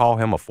that still call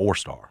him a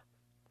 4-star.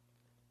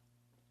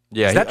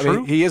 Yeah, is that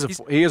true? He is a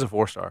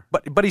 4-star.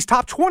 But he's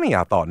top 20,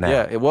 I thought now.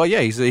 Yeah, well, yeah,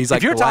 he's like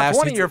if you're the top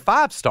last, 20, you're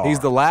 5-star. He's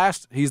the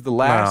last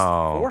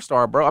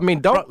 4-star, bro. I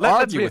mean, don't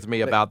argue with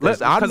me about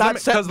this. I'm not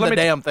setting the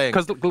damn thing.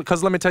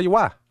 Because let me tell you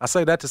why. I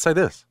say that to say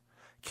this.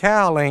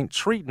 Cal ain't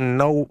treating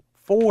no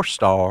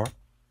 4-star,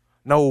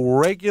 no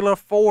regular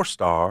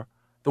 4-star,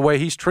 the way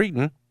he's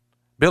treating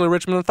Billy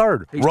Richmond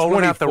III. He's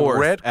rolling out the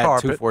red at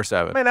carpet.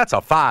 247. Man, that's a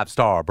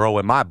 5-star, bro,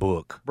 in my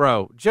book.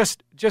 Bro,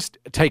 just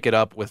take it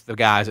up with the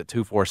guys at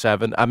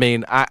 247. I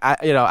mean,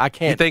 I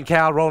can't. You think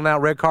Cal rolling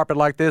out red carpet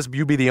like this,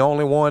 you be the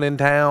only one in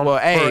town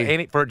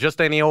for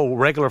just any old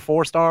regular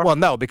 4-star? Well,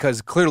 no,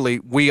 because clearly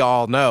we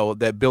all know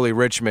that Billy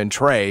Richmond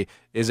Trey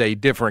is a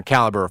different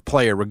caliber of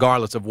player,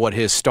 regardless of what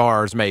his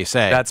stars may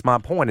say. That's my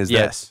point.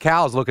 That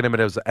Cal's looking at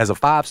him as a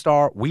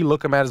 5-star. We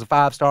look him at as a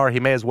 5-star. He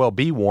may as well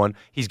be one.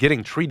 He's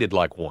getting treated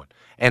like one.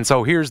 And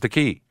so here's the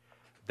key.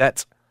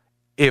 That's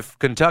if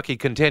Kentucky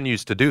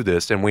continues to do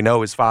this, and we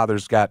know his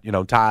father's got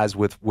ties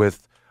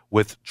with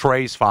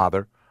Trey's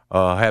father,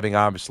 having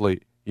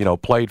obviously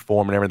played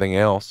for him and everything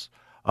else.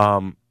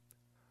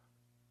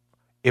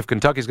 If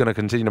Kentucky's going to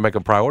continue to make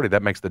him a priority,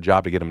 that makes the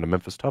job to get him to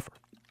Memphis tougher,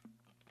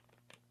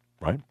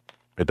 right?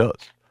 It does.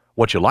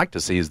 What you like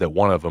to see is that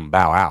one of them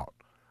bow out,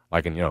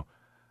 like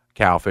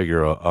Cal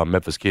figure a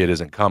Memphis kid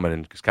isn't coming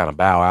and just kind of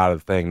bow out of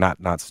the thing,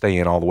 not stay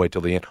in all the way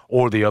till the end,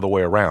 or the other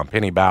way around.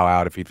 Penny bow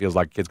out if he feels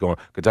like the kid's going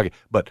to Kentucky.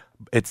 But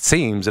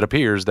it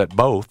appears that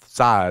both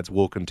sides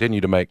will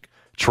continue to make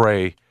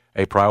Trey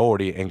a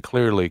priority, and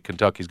clearly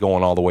Kentucky's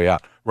going all the way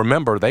out.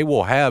 Remember, they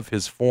will have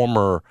his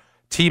former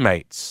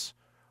teammates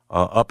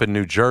up in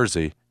New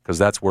Jersey, because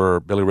that's where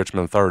Billy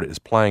Richmond III is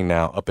playing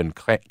now, up in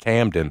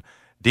Camden.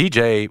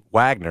 DJ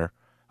Wagner,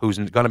 who's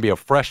going to be a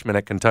freshman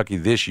at Kentucky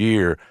this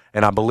year,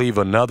 and I believe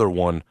another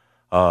one,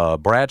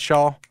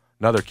 Bradshaw,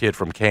 another kid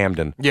from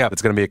Camden,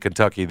 that's going to be at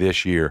Kentucky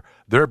this year.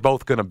 They're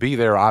both going to be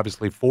there,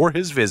 obviously, for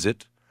his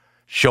visit,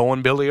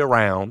 showing Billy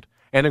around,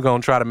 and they're going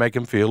to try to make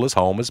him feel as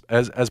home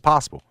as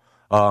possible.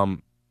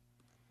 It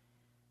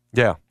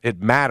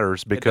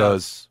matters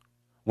because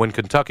when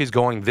Kentucky's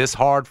going this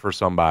hard for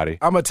somebody.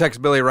 I'm going to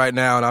text Billy right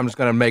now, and I'm just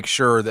going to make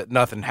sure that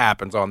nothing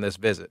happens on this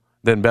visit.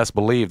 Then best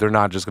believe they're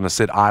not just going to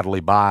sit idly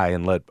by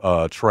and let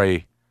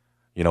Trey,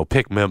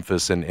 pick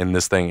Memphis in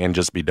this thing and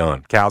just be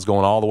done. Cal's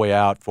going all the way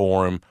out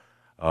for him,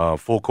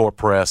 full court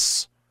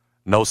press,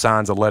 no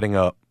signs of letting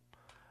up.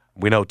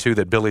 We know, too,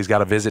 that Billy's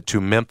got a visit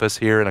to Memphis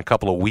here in a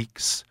couple of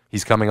weeks.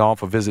 He's coming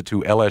off a visit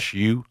to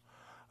LSU,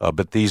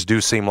 but these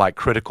do seem like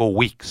critical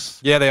weeks.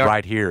 Yeah, they are.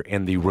 Right here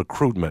in the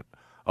recruitment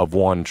of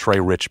one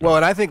Trey Richmond. Well,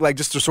 and I think,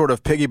 just to sort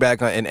of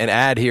piggyback and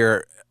add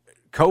here,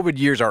 COVID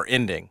years are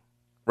ending,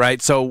 right?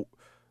 So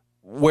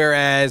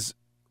whereas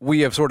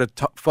we have sort of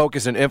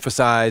focused and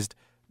emphasized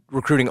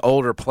recruiting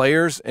older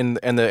players in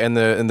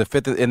the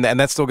fifth, and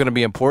that's still going to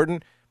be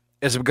important,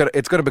 it's going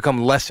to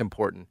become less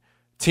important.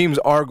 Teams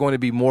are going to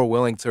be more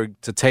willing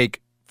to take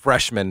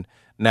freshmen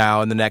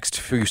now in the next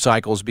few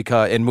cycles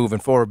and moving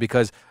forward,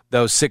 because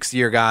those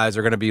 6-year guys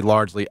are going to be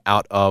largely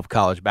out of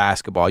college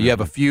basketball. You have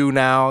a few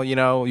now, you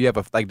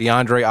have like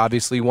DeAndre,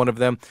 obviously one of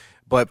them,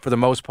 but for the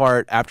most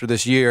part, after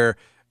this year,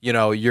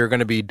 you're going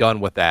to be done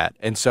with that,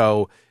 and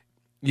so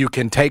you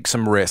can take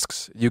some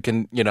risks. You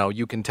can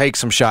take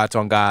some shots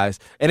on guys,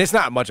 and it's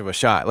not much of a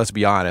shot. Let's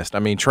be honest. I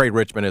mean, Trey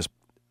Richmond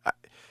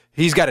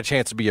he's got a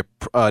chance to be an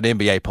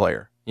NBA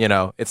player.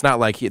 It's not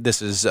like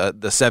this is the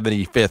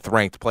 75th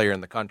ranked player in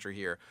the country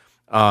here.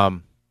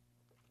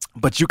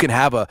 But you can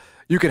have a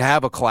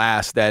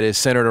class that is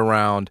centered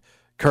around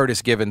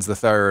Curtis Givens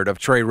III, of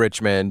Trey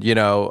Richmond,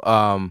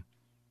 young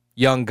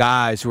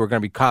guys who are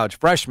going to be college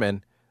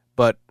freshmen,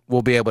 but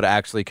will be able to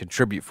actually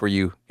contribute for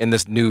you in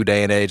this new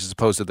day and age, as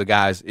opposed to the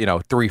guys,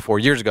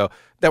 3-4 years ago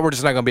that were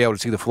just not going to be able to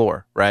see the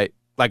floor, right?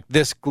 like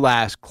this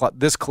class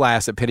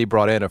that Penny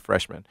brought in of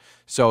freshmen.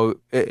 So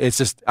it's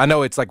just, I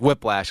know it's like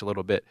whiplash a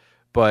little bit,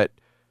 but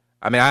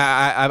I mean,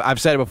 I've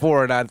said it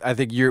before, and I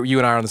think you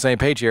and I are on the same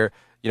page here.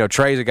 You know,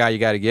 Trey's a guy you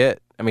got to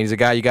get. I mean, he's a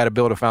guy you got to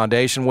build a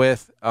foundation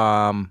with,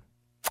 and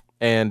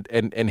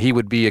he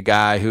would be a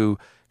guy who,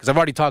 because I've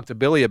already talked to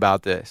Billy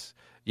about this.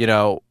 You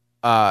know,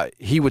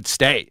 he would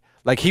stay.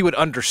 Like, he would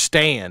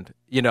understand.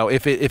 You know,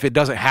 if it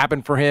doesn't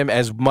happen for him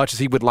as much as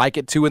he would like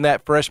it to in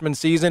that freshman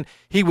season,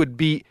 he would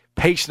be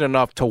patient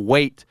enough to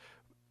wait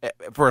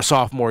for a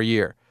sophomore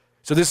year.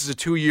 So this is a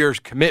 2 years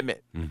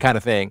commitment kind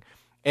of thing.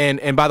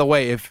 And by the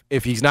way,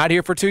 if he's not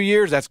here for 2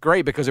 years, that's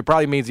great, because it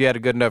probably means he had a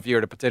good enough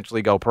year to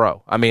potentially go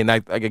pro. I mean,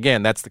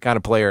 again, that's the kind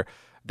of player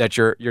that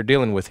you're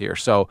dealing with here.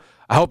 So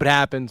I hope it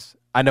happens.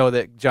 I know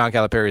that John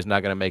Calipari is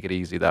not going to make it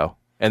easy, though,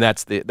 and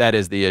that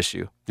is the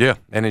issue. Yeah,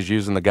 and he's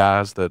using the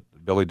guys that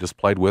Billy just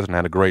played with and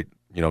had a great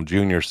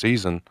junior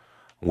season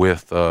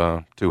with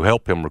to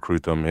help him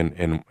recruit them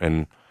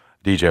in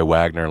DJ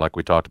Wagner, like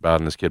we talked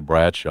about, and this kid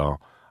Bradshaw,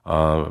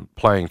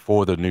 playing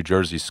for the New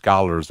Jersey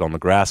Scholars on the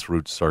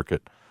grassroots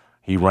circuit.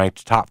 He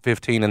ranked top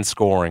 15 in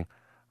scoring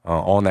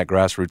on that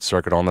grassroots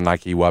circuit, on the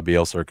Nike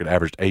EYBL circuit,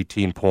 averaged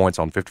 18 points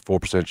on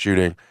 54%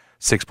 shooting,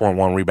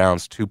 6.1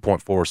 rebounds,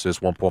 2.4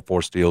 assists,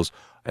 1.4 steals,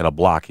 and a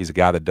block. He's a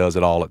guy that does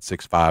it all at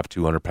 6'5",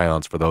 200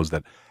 pounds, for those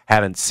that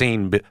haven't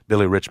seen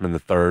Billy Richmond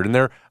III. And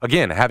they're,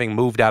 again, having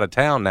moved out of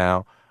town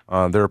now,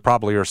 there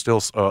probably are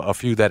still a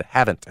few that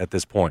haven't at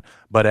this point.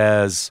 But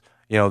as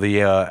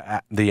the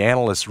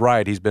analysts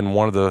write, he's been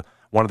one of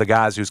the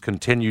guys who's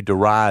continued to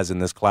rise in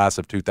this class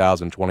of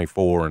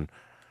 2024, and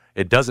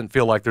it doesn't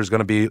feel like there's going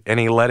to be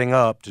any letting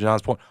up, to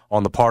John's point,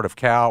 on the part of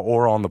Cal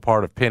or on the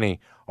part of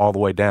Penny all the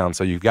way down.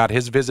 So you've got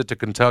his visit to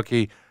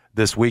Kentucky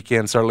this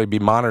weekend, certainly be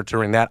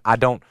monitoring that. I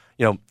don't,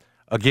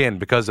 again,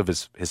 because of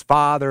his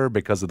father,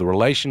 because of the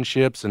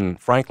relationships, and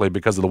frankly,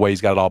 because of the way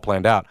he's got it all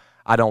planned out,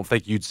 I don't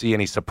think you'd see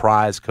any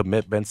surprise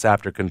commitments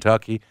after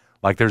Kentucky.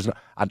 Like there's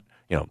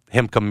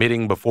him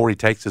committing before he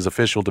takes his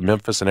official to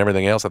Memphis and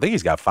everything else. I think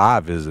he's got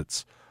 5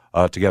 visits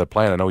to get a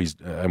plan. I know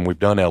and we've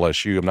done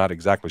LSU. I'm not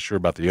exactly sure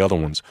about the other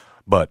ones,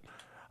 but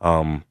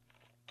not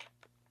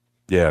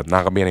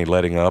going to be any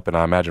letting up. And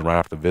I imagine right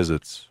after the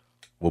visits,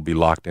 we'll be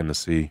locked in to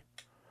see,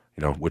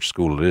 which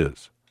school it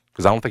is.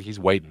 Because I don't think he's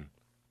waiting.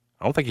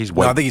 No, I think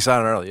he's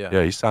signing early.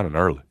 Yeah, he's signing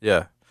early.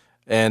 Yeah,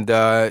 and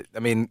I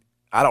mean,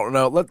 I don't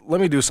know. Let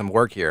me do some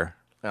work here.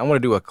 I want to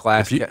do a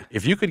class.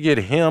 If you could get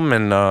him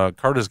and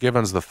Curtis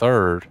Givens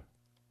III,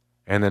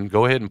 and then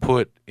go ahead and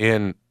put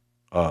in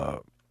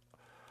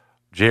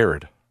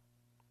Jared,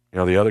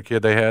 the other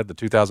kid they had, the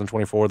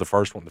 2024, the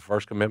first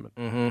commitment.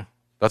 Mm-hmm.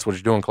 That's what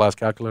you're doing, class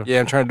calculator. Yeah,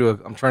 I'm trying to do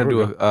it on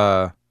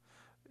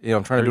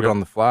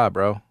the fly,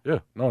 bro. Yeah,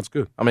 no, it's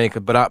good. I mean,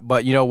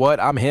 but you know what?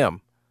 I'm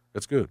him.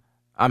 It's good.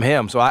 I'm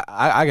him, so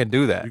I can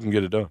do that. You can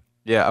get it done.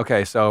 Yeah.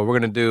 Okay. So we're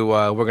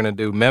gonna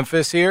do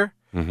Memphis here.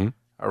 Mm-hmm.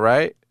 All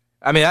right.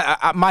 I mean,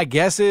 my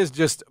guess is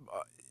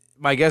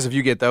if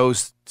you get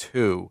those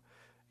 2,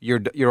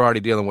 you're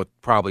already dealing with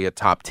probably a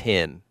top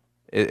 10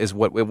 is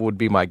what it would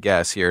be my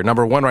guess here.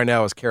 Number 1 right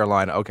now is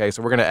Carolina. Okay,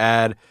 so we're gonna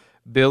add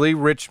Billy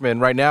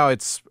Richmond. Right now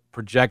it's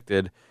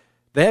projected.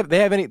 They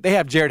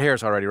have Jared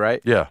Harris already,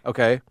 right? Yeah.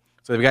 Okay,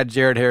 so they've got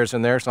Jared Harris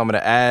in there. So I'm gonna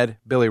add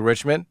Billy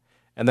Richmond,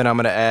 and then I'm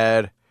gonna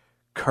add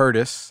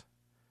Curtis,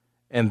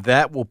 and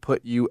that will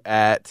put you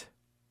at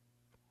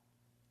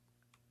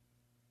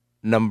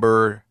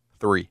number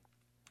 3.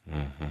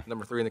 Mm-hmm.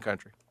 Number 3 in the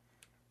country.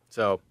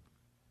 So,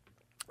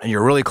 and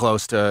you're really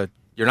close to.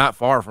 You're not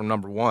far from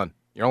number 1.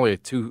 You're only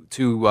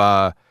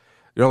You're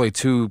only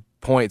 2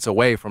 points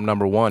away from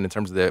number 1 in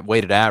terms of the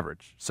weighted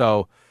average.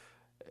 So,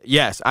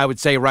 yes, I would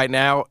say right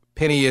now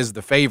Penny is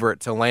the favorite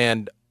to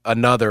land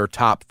another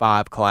top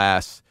 5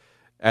 class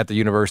at the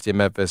University of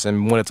Memphis.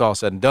 And when it's all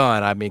said and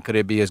done, I mean, could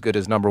it be as good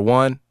as number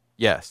 1?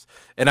 Yes.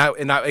 And I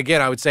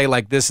would say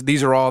like this.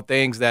 These are all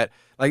things that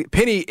like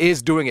Penny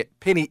is doing it.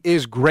 Penny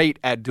is great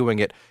at doing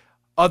it.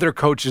 Other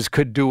coaches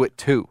could do it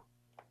too.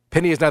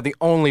 Penny is not the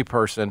only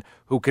person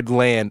who could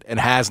land and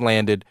has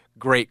landed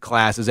great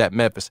classes at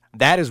Memphis.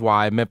 That is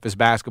why Memphis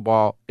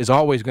basketball is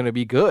always going to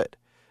be good,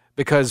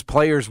 because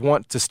players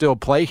want to still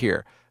play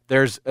here.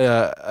 There's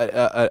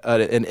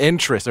an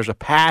interest. There's a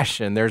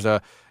passion. There's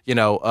a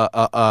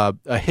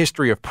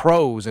history of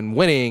pros and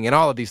winning and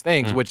all of these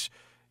things. Which,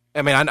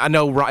 I mean, I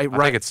know. I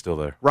think it's still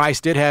there.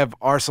 Rice did have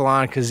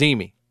Arsalan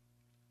Kazemi,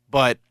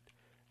 but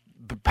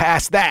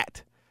past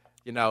that,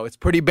 it's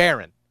pretty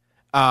barren.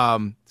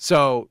 You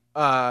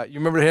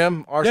remember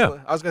him,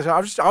 Arsalan?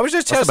 Yeah. I was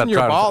just testing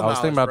your ball. I was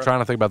trying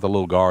to think about the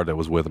little guard that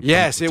was with him.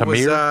 Yes, it was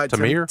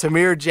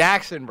Tamir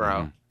Jackson, bro.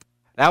 Mm-hmm.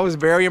 That was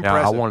very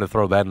impressive. I wanted to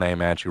throw that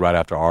name at you right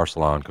after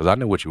Arsalan because I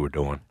knew what you were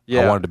doing.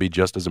 Yeah. I wanted to be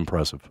just as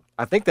impressive.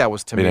 I think that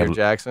was Tamir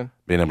Jackson.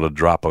 Being able to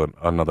drop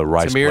another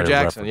Rice player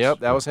Jackson, reference. Yep,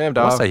 that was him,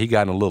 dog. I'll say he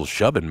got in a little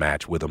shoving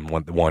match with him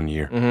one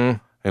year. Mm-hmm. And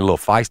a little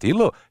feisty.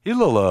 He's a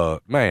little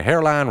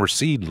hairline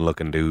receding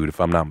looking dude, if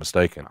I'm not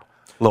mistaken.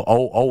 A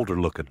little older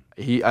looking.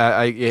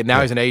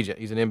 Now he's an agent.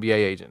 He's an NBA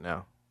agent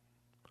now.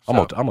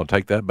 I'm gonna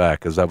take that back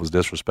because that was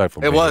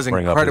disrespectful. It was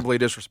incredibly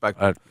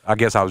disrespectful. I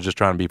guess I was just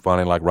trying to be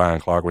funny, like Ryan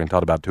Clark when he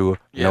talked about Tua.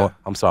 You know what?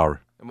 I'm sorry.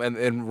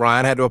 And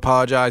Ryan had to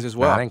apologize as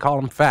well. I didn't call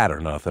him fat or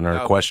nothing, or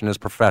question his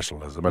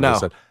professionalism. I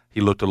said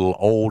he looked a little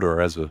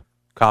older as a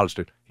college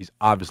student. He's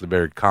obviously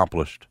very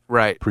accomplished.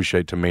 Right.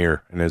 Appreciate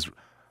Tamir and his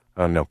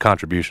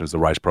contributions to the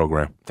Rice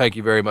program. Thank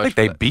you very much. I think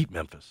they beat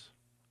Memphis.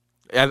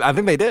 And I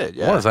think they did.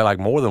 Yeah. Was they like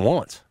more than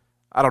once?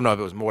 I don't know if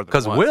it was more than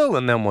once. Because Will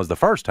and them was the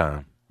first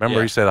time.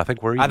 Remember he said, I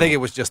think I think it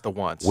was just the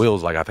once.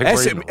 Will's like, I think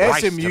we're eating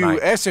rice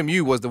tonight.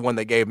 SMU was the one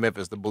that gave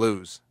Memphis the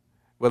blues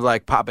with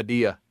like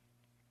Papadilla.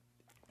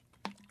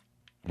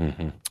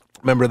 Mm-hmm.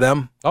 Remember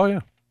them? Oh, yeah.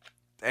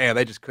 Damn,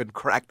 they just couldn't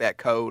crack that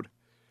code.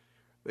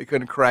 They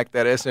couldn't crack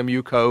that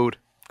SMU code.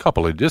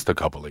 Just a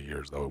couple of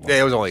years though.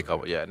 Yeah, it was only a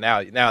couple. Yeah, now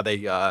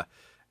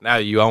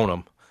you own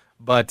them.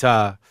 But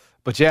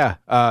yeah,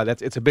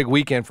 it's a big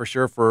weekend for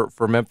sure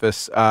for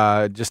Memphis.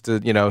 Just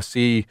to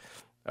see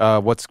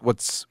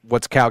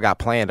what's Cal got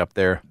planned up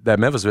there. That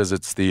Memphis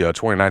visit's the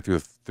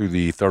 29th through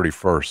the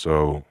 31st.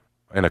 So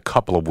in a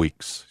couple of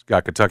weeks,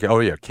 got Kentucky. Oh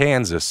yeah,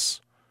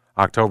 Kansas,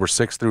 October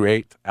 6th through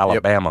 8th.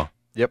 Alabama.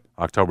 Yep.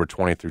 October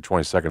 20th through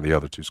 22nd, the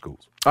other two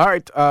schools. All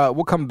right,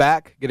 we'll come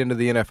back, get into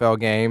the NFL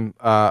game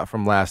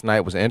from last night.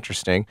 It was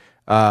interesting.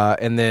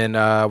 And then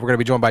we're going to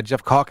be joined by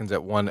Jeff Calkins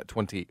at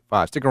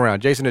 1:25. Stick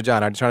around. Jason and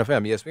John, 92.9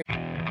 FM,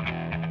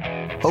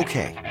 ESPN.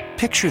 Okay,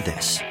 picture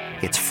this.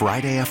 It's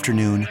Friday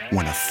afternoon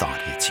when a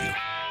thought hits you.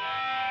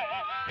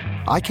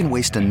 I can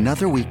waste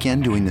another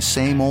weekend doing the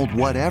same old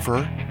whatever,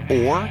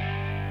 or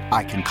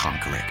I can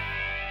conquer it.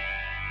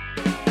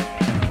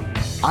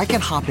 I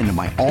can hop into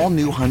my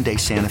all-new Hyundai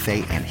Santa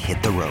Fe and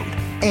hit the road.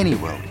 Any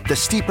road. The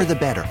steeper, the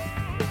better.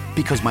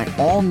 Because my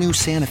all-new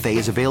Santa Fe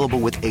is available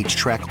with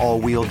H-Track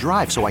all-wheel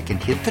drive, so I can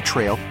hit the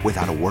trail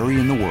without a worry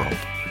in the world.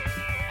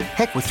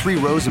 Heck, with 3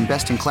 rows and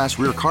best-in-class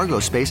rear cargo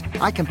space,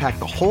 I can pack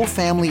the whole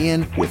family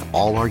in with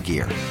all our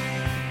gear.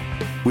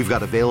 We've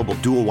got available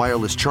dual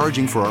wireless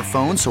charging for our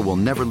phones, so we'll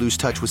never lose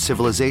touch with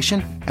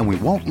civilization, and we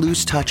won't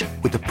lose touch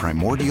with the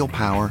primordial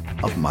power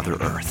of Mother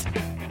Earth.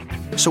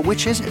 So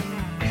which is it?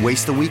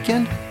 Waste the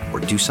weekend or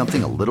do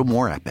something a little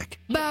more epic?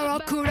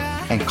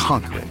 And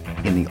conquer it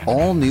in the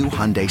all-new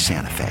Hyundai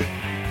Santa Fe.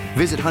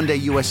 Visit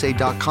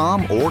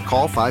HyundaiUSA.com or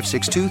call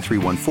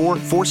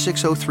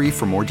 562-314-4603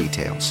 for more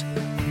details.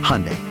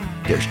 Hyundai,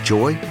 there's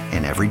joy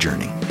in every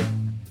journey.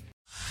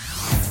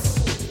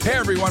 Hey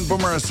everyone,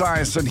 Boomer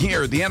Esiason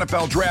here. The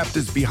NFL Draft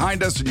is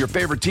behind us and your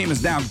favorite team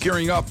is now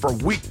gearing up for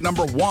week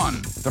number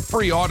 1. The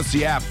free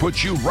Odyssey app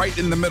puts you right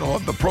in the middle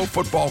of the pro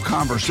football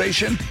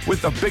conversation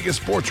with the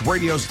biggest sports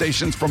radio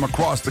stations from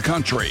across the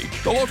country.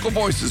 The local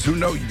voices who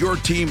know your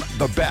team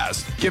the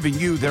best, giving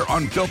you their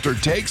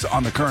unfiltered takes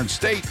on the current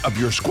state of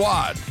your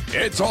squad.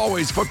 It's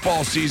always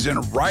football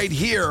season right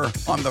here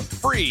on the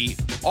free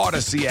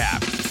Odyssey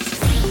app.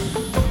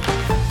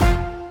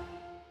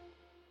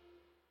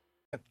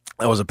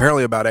 That was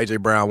apparently about A.J.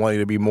 Brown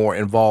wanting to be more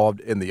involved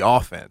in the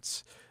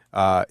offense.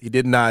 He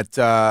did not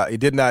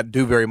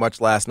do very much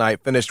last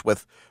night. Finished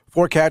with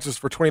 4 catches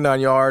for 29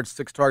 yards,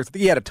 6 targets. I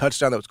think he had a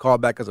touchdown that was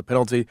called back as a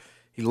penalty.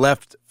 He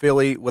left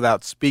Philly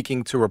without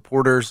speaking to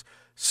reporters.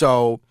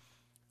 So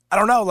I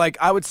don't know. Like,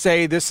 I would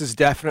say this is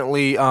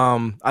definitely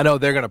I know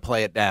they're going to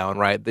play it down,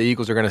 right? The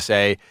Eagles are going to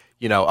say,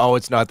 oh,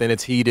 it's nothing.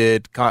 It's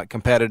heated,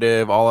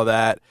 competitive, all of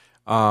that.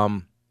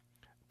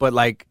 But,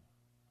 like,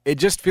 it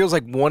just feels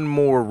like one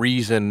more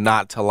reason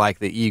not to like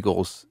the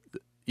Eagles,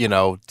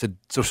 to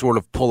sort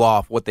of pull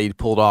off what they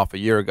pulled off a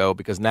year ago.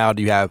 Because now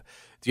do you have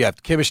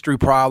chemistry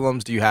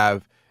problems? Do you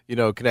have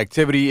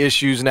connectivity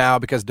issues now?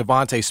 Because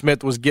Devontae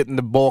Smith was getting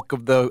the bulk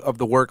of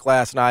the work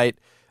last night.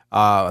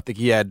 I think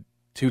he had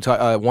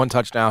 1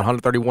 touchdown,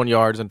 131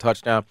 yards and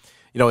touchdown.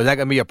 Is that going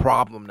to be a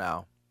problem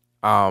now?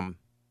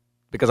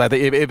 Because I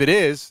think if it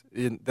is,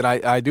 then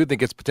I do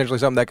think it's potentially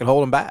something that could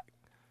hold him back.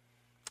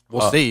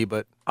 We'll see,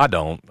 but I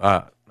don't.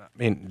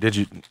 Did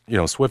you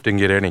Swift didn't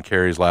get any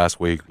carries last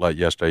week. Like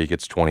yesterday, he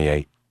gets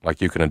 28. Like,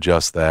 you can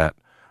adjust that.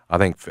 I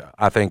think,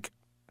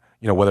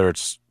 whether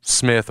it's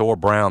Smith or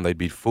Brown, they'd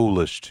be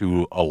foolish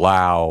to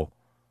allow,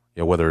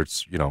 whether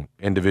it's,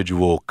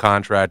 individual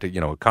contract,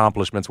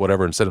 accomplishments,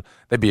 whatever.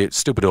 They'd be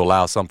stupid to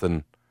allow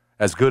something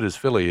as good as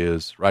Philly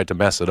is, right, to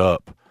mess it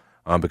up,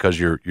 because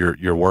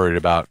you're worried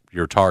about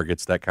your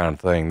targets, that kind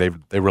of thing.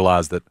 They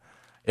realize that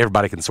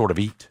everybody can sort of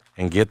eat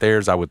and get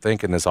theirs, I would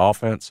think, in this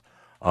offense.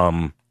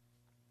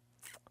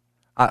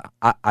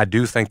 I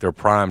do think they're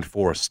primed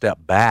for a step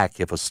back,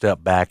 if a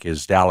step back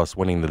is Dallas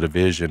winning the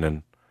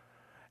division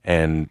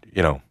and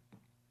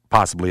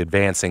possibly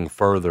advancing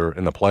further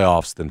in the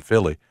playoffs than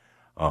Philly.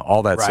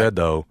 All that said,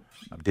 though,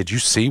 did you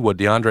see what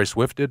DeAndre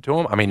Swift did to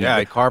him? Yeah,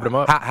 he carved him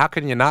up. How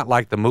can you not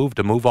like the move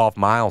to move off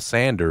Miles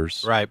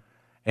Sanders? Right.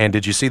 And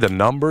did you see the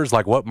numbers,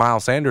 like what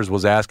Miles Sanders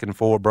was asking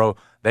for, bro?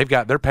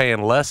 They're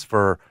paying less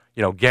for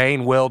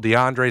Gainwell,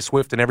 DeAndre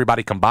Swift, and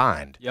everybody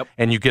combined. Yep.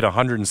 And you get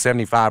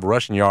 175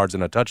 rushing yards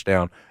and a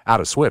touchdown out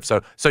of Swift.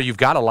 So you've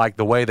got to like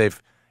the way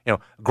they've,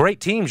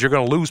 great teams, you're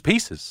going to lose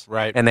pieces.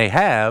 Right. And they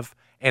have,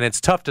 and it's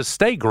tough to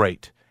stay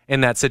great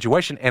in that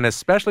situation, and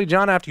especially,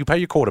 John, after you pay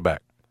your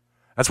quarterback.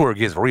 That's where it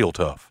gets real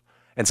tough.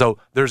 And so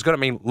there's going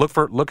to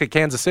look at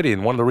Kansas City,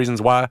 and one of the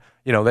reasons why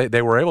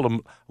they were able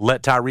to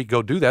let Tyreek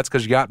go do that is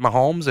because you got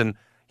Mahomes, and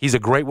he's a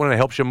great one that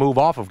helps you move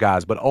off of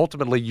guys. But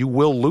ultimately, you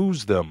will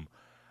lose them.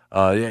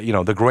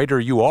 The greater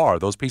you are,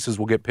 those pieces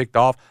will get picked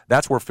off.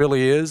 That's where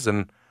Philly is,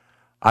 and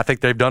I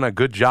think they've done a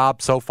good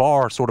job so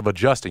far sort of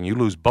adjusting. You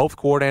lose both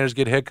coordinators,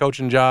 get head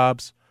coaching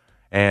jobs,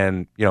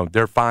 and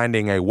they're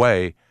finding a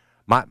way.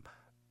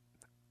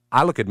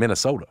 I look at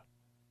Minnesota,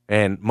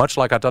 and much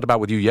like I talked about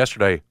with you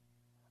yesterday,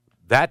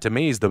 that to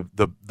me is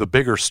the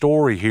bigger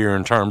story here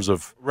in terms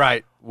of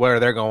right where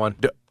they're going,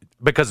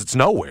 because it's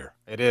nowhere.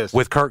 It is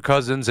with Kirk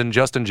Cousins and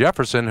Justin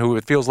Jefferson, who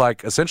it feels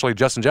like essentially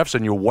Justin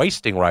Jefferson you're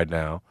wasting right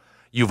now.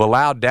 You've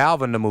allowed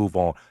Dalvin to move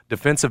on.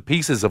 Defensive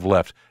pieces have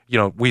left.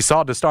 We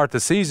saw to start the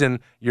season,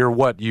 you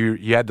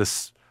had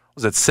this,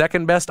 was it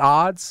second best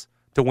odds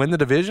to win the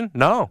division?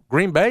 No.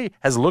 Green Bay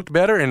has looked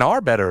better and are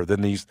better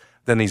than these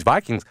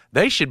Vikings.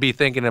 They should be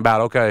thinking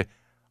about, okay,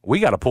 we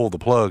got to pull the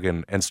plug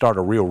and start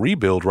a real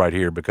rebuild right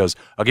here because,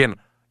 again,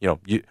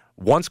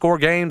 one-score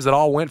games that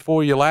all went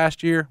for you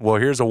last year, well,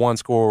 here's a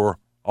one-score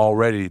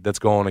already that's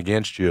going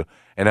against you,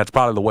 and that's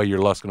probably the way your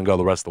luck's going to go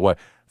the rest of the way.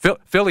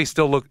 Philly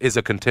still is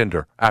a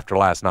contender after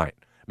last night.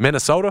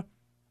 Minnesota,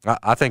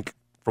 I think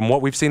from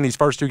what we've seen these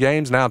first two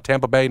games, now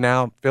Tampa Bay,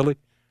 now Philly,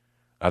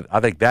 I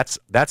think that's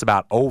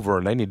about over,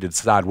 and they need to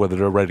decide whether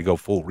they're ready to go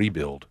full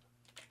rebuild.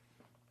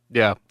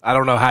 Yeah, I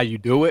don't know how you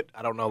do it.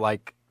 I don't know,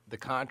 the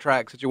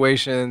contract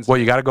situations. Well,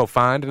 you got to go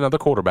find another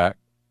quarterback,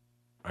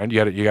 right?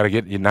 You got to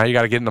get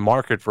in the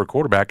market for a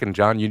quarterback. And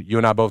John, you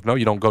and I both know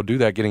you don't go do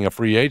that getting a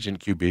free agent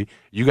QB.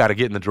 You got to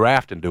get in the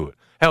draft and do it.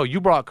 Hell, you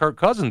brought Kirk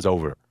Cousins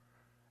over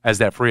as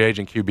that free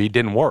agent QB,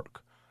 didn't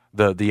work.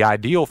 The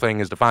ideal thing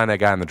is to find that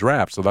guy in the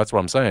draft. So that's what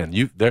I'm saying.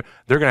 They're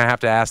going to have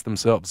to ask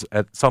themselves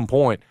at some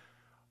point,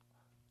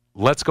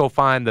 let's go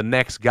find the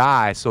next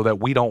guy so that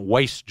we don't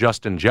waste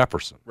Justin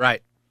Jefferson.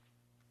 Right.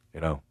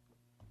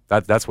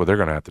 That's what they're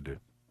going to have to do.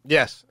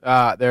 Yes,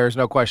 there's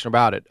no question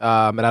about it.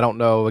 And I don't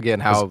know, again,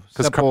 how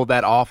simple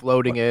that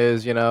offloading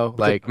is,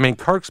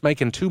 Kirk's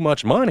making too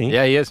much money.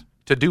 Yeah, he is.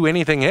 To do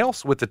anything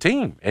else with the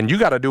team. And you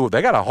got to do it.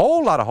 They got a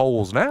whole lot of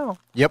holes now.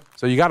 Yep.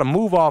 So you got to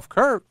move off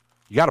Kirk.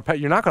 You got to pay.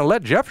 You're not going to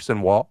let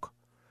Jefferson walk.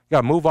 You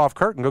got to move off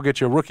Kirk and go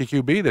get you a rookie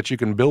QB that you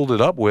can build it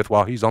up with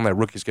while he's on that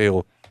rookie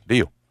scale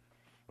deal.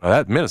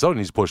 That Minnesota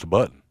needs to push the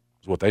button.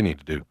 Is what they need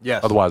to do.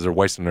 Yes. Otherwise, they're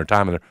wasting their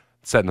time and they're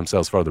setting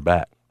themselves further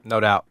back.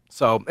 No doubt.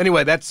 So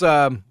anyway, that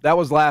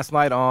was last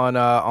night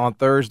on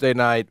Thursday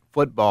Night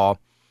Football.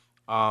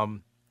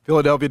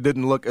 Philadelphia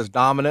didn't look as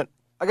dominant.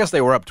 I guess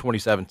they were up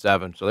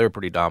 27-7, so they were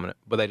pretty dominant.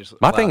 But they just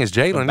my thing is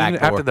Jalen, even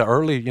after the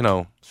early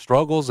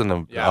struggles and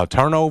the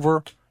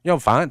turnover,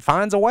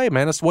 finds a way,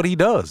 man. That's what he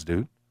does,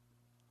 dude.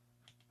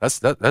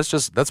 That's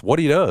what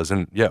he does.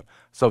 And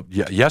so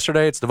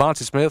yesterday it's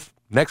Devontae Smith.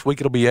 Next week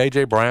it'll be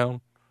A.J.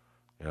 Brown.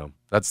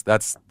 That's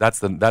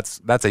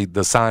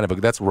the sign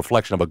of that's a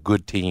reflection of a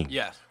good team.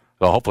 Yes.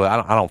 So hopefully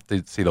I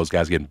don't see those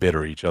guys getting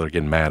bitter at each other,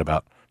 getting mad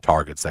about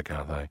targets, that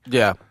kind of thing.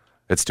 Yeah.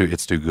 It's too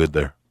good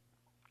there.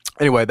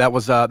 Anyway, that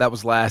was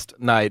last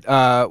night.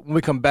 When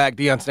we come back,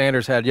 Deion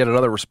Sanders had yet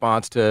another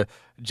response to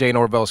Jay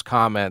Norvell's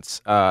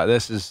comments.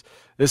 This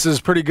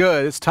is pretty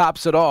good. This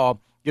tops it all.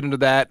 Get into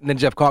that, and then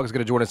Jeff Calk is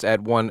going to join us at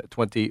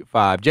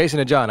 1:25. Jason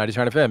and John,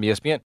 99 FM,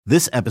 ESPN.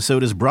 This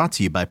episode is brought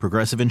to you by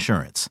Progressive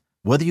Insurance.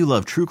 Whether you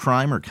love true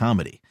crime or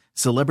comedy,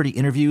 celebrity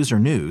interviews or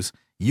news,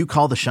 you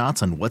call the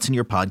shots on what's in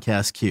your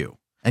podcast queue.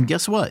 And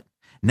guess what?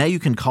 Now you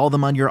can call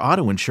them on your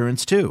auto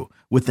insurance too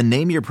with the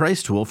Name Your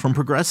Price tool from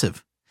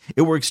Progressive.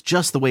 It works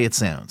just the way it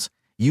sounds.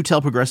 You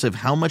tell Progressive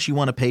how much you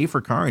want to pay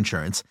for car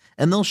insurance,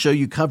 and they'll show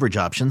you coverage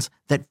options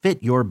that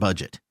fit your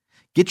budget.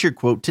 Get your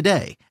quote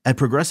today at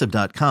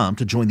Progressive.com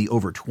to join the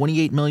over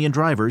 28 million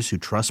drivers who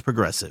trust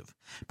Progressive.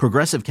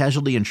 Progressive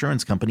Casualty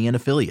Insurance Company and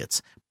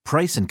Affiliates.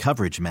 Price and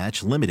coverage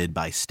match limited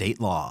by state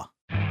law.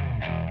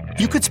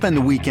 You could spend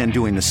the weekend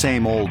doing the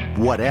same old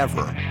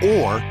whatever,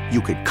 or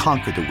you could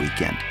conquer the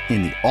weekend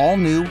in the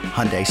all-new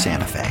Hyundai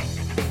Santa Fe.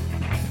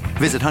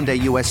 Visit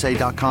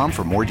HyundaiUSA.com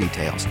for more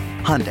details.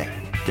 Hyundai,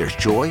 there's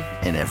joy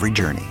in every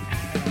journey.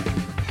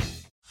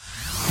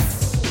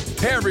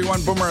 Hey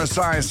everyone, Boomer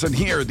Esiason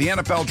here. The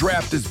NFL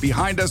Draft is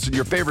behind us and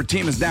your favorite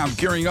team is now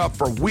gearing up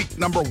for week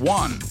number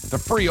 1. The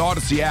free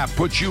Odyssey app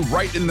puts you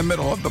right in the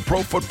middle of the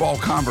pro football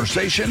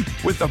conversation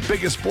with the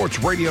biggest sports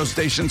radio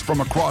stations from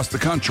across the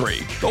country.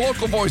 The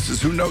local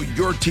voices who know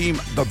your team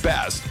the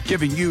best,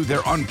 giving you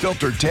their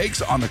unfiltered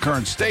takes on the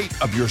current state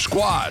of your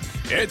squad.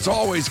 It's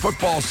always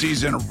football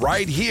season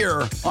right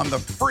here on the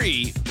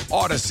free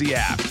Odyssey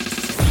app.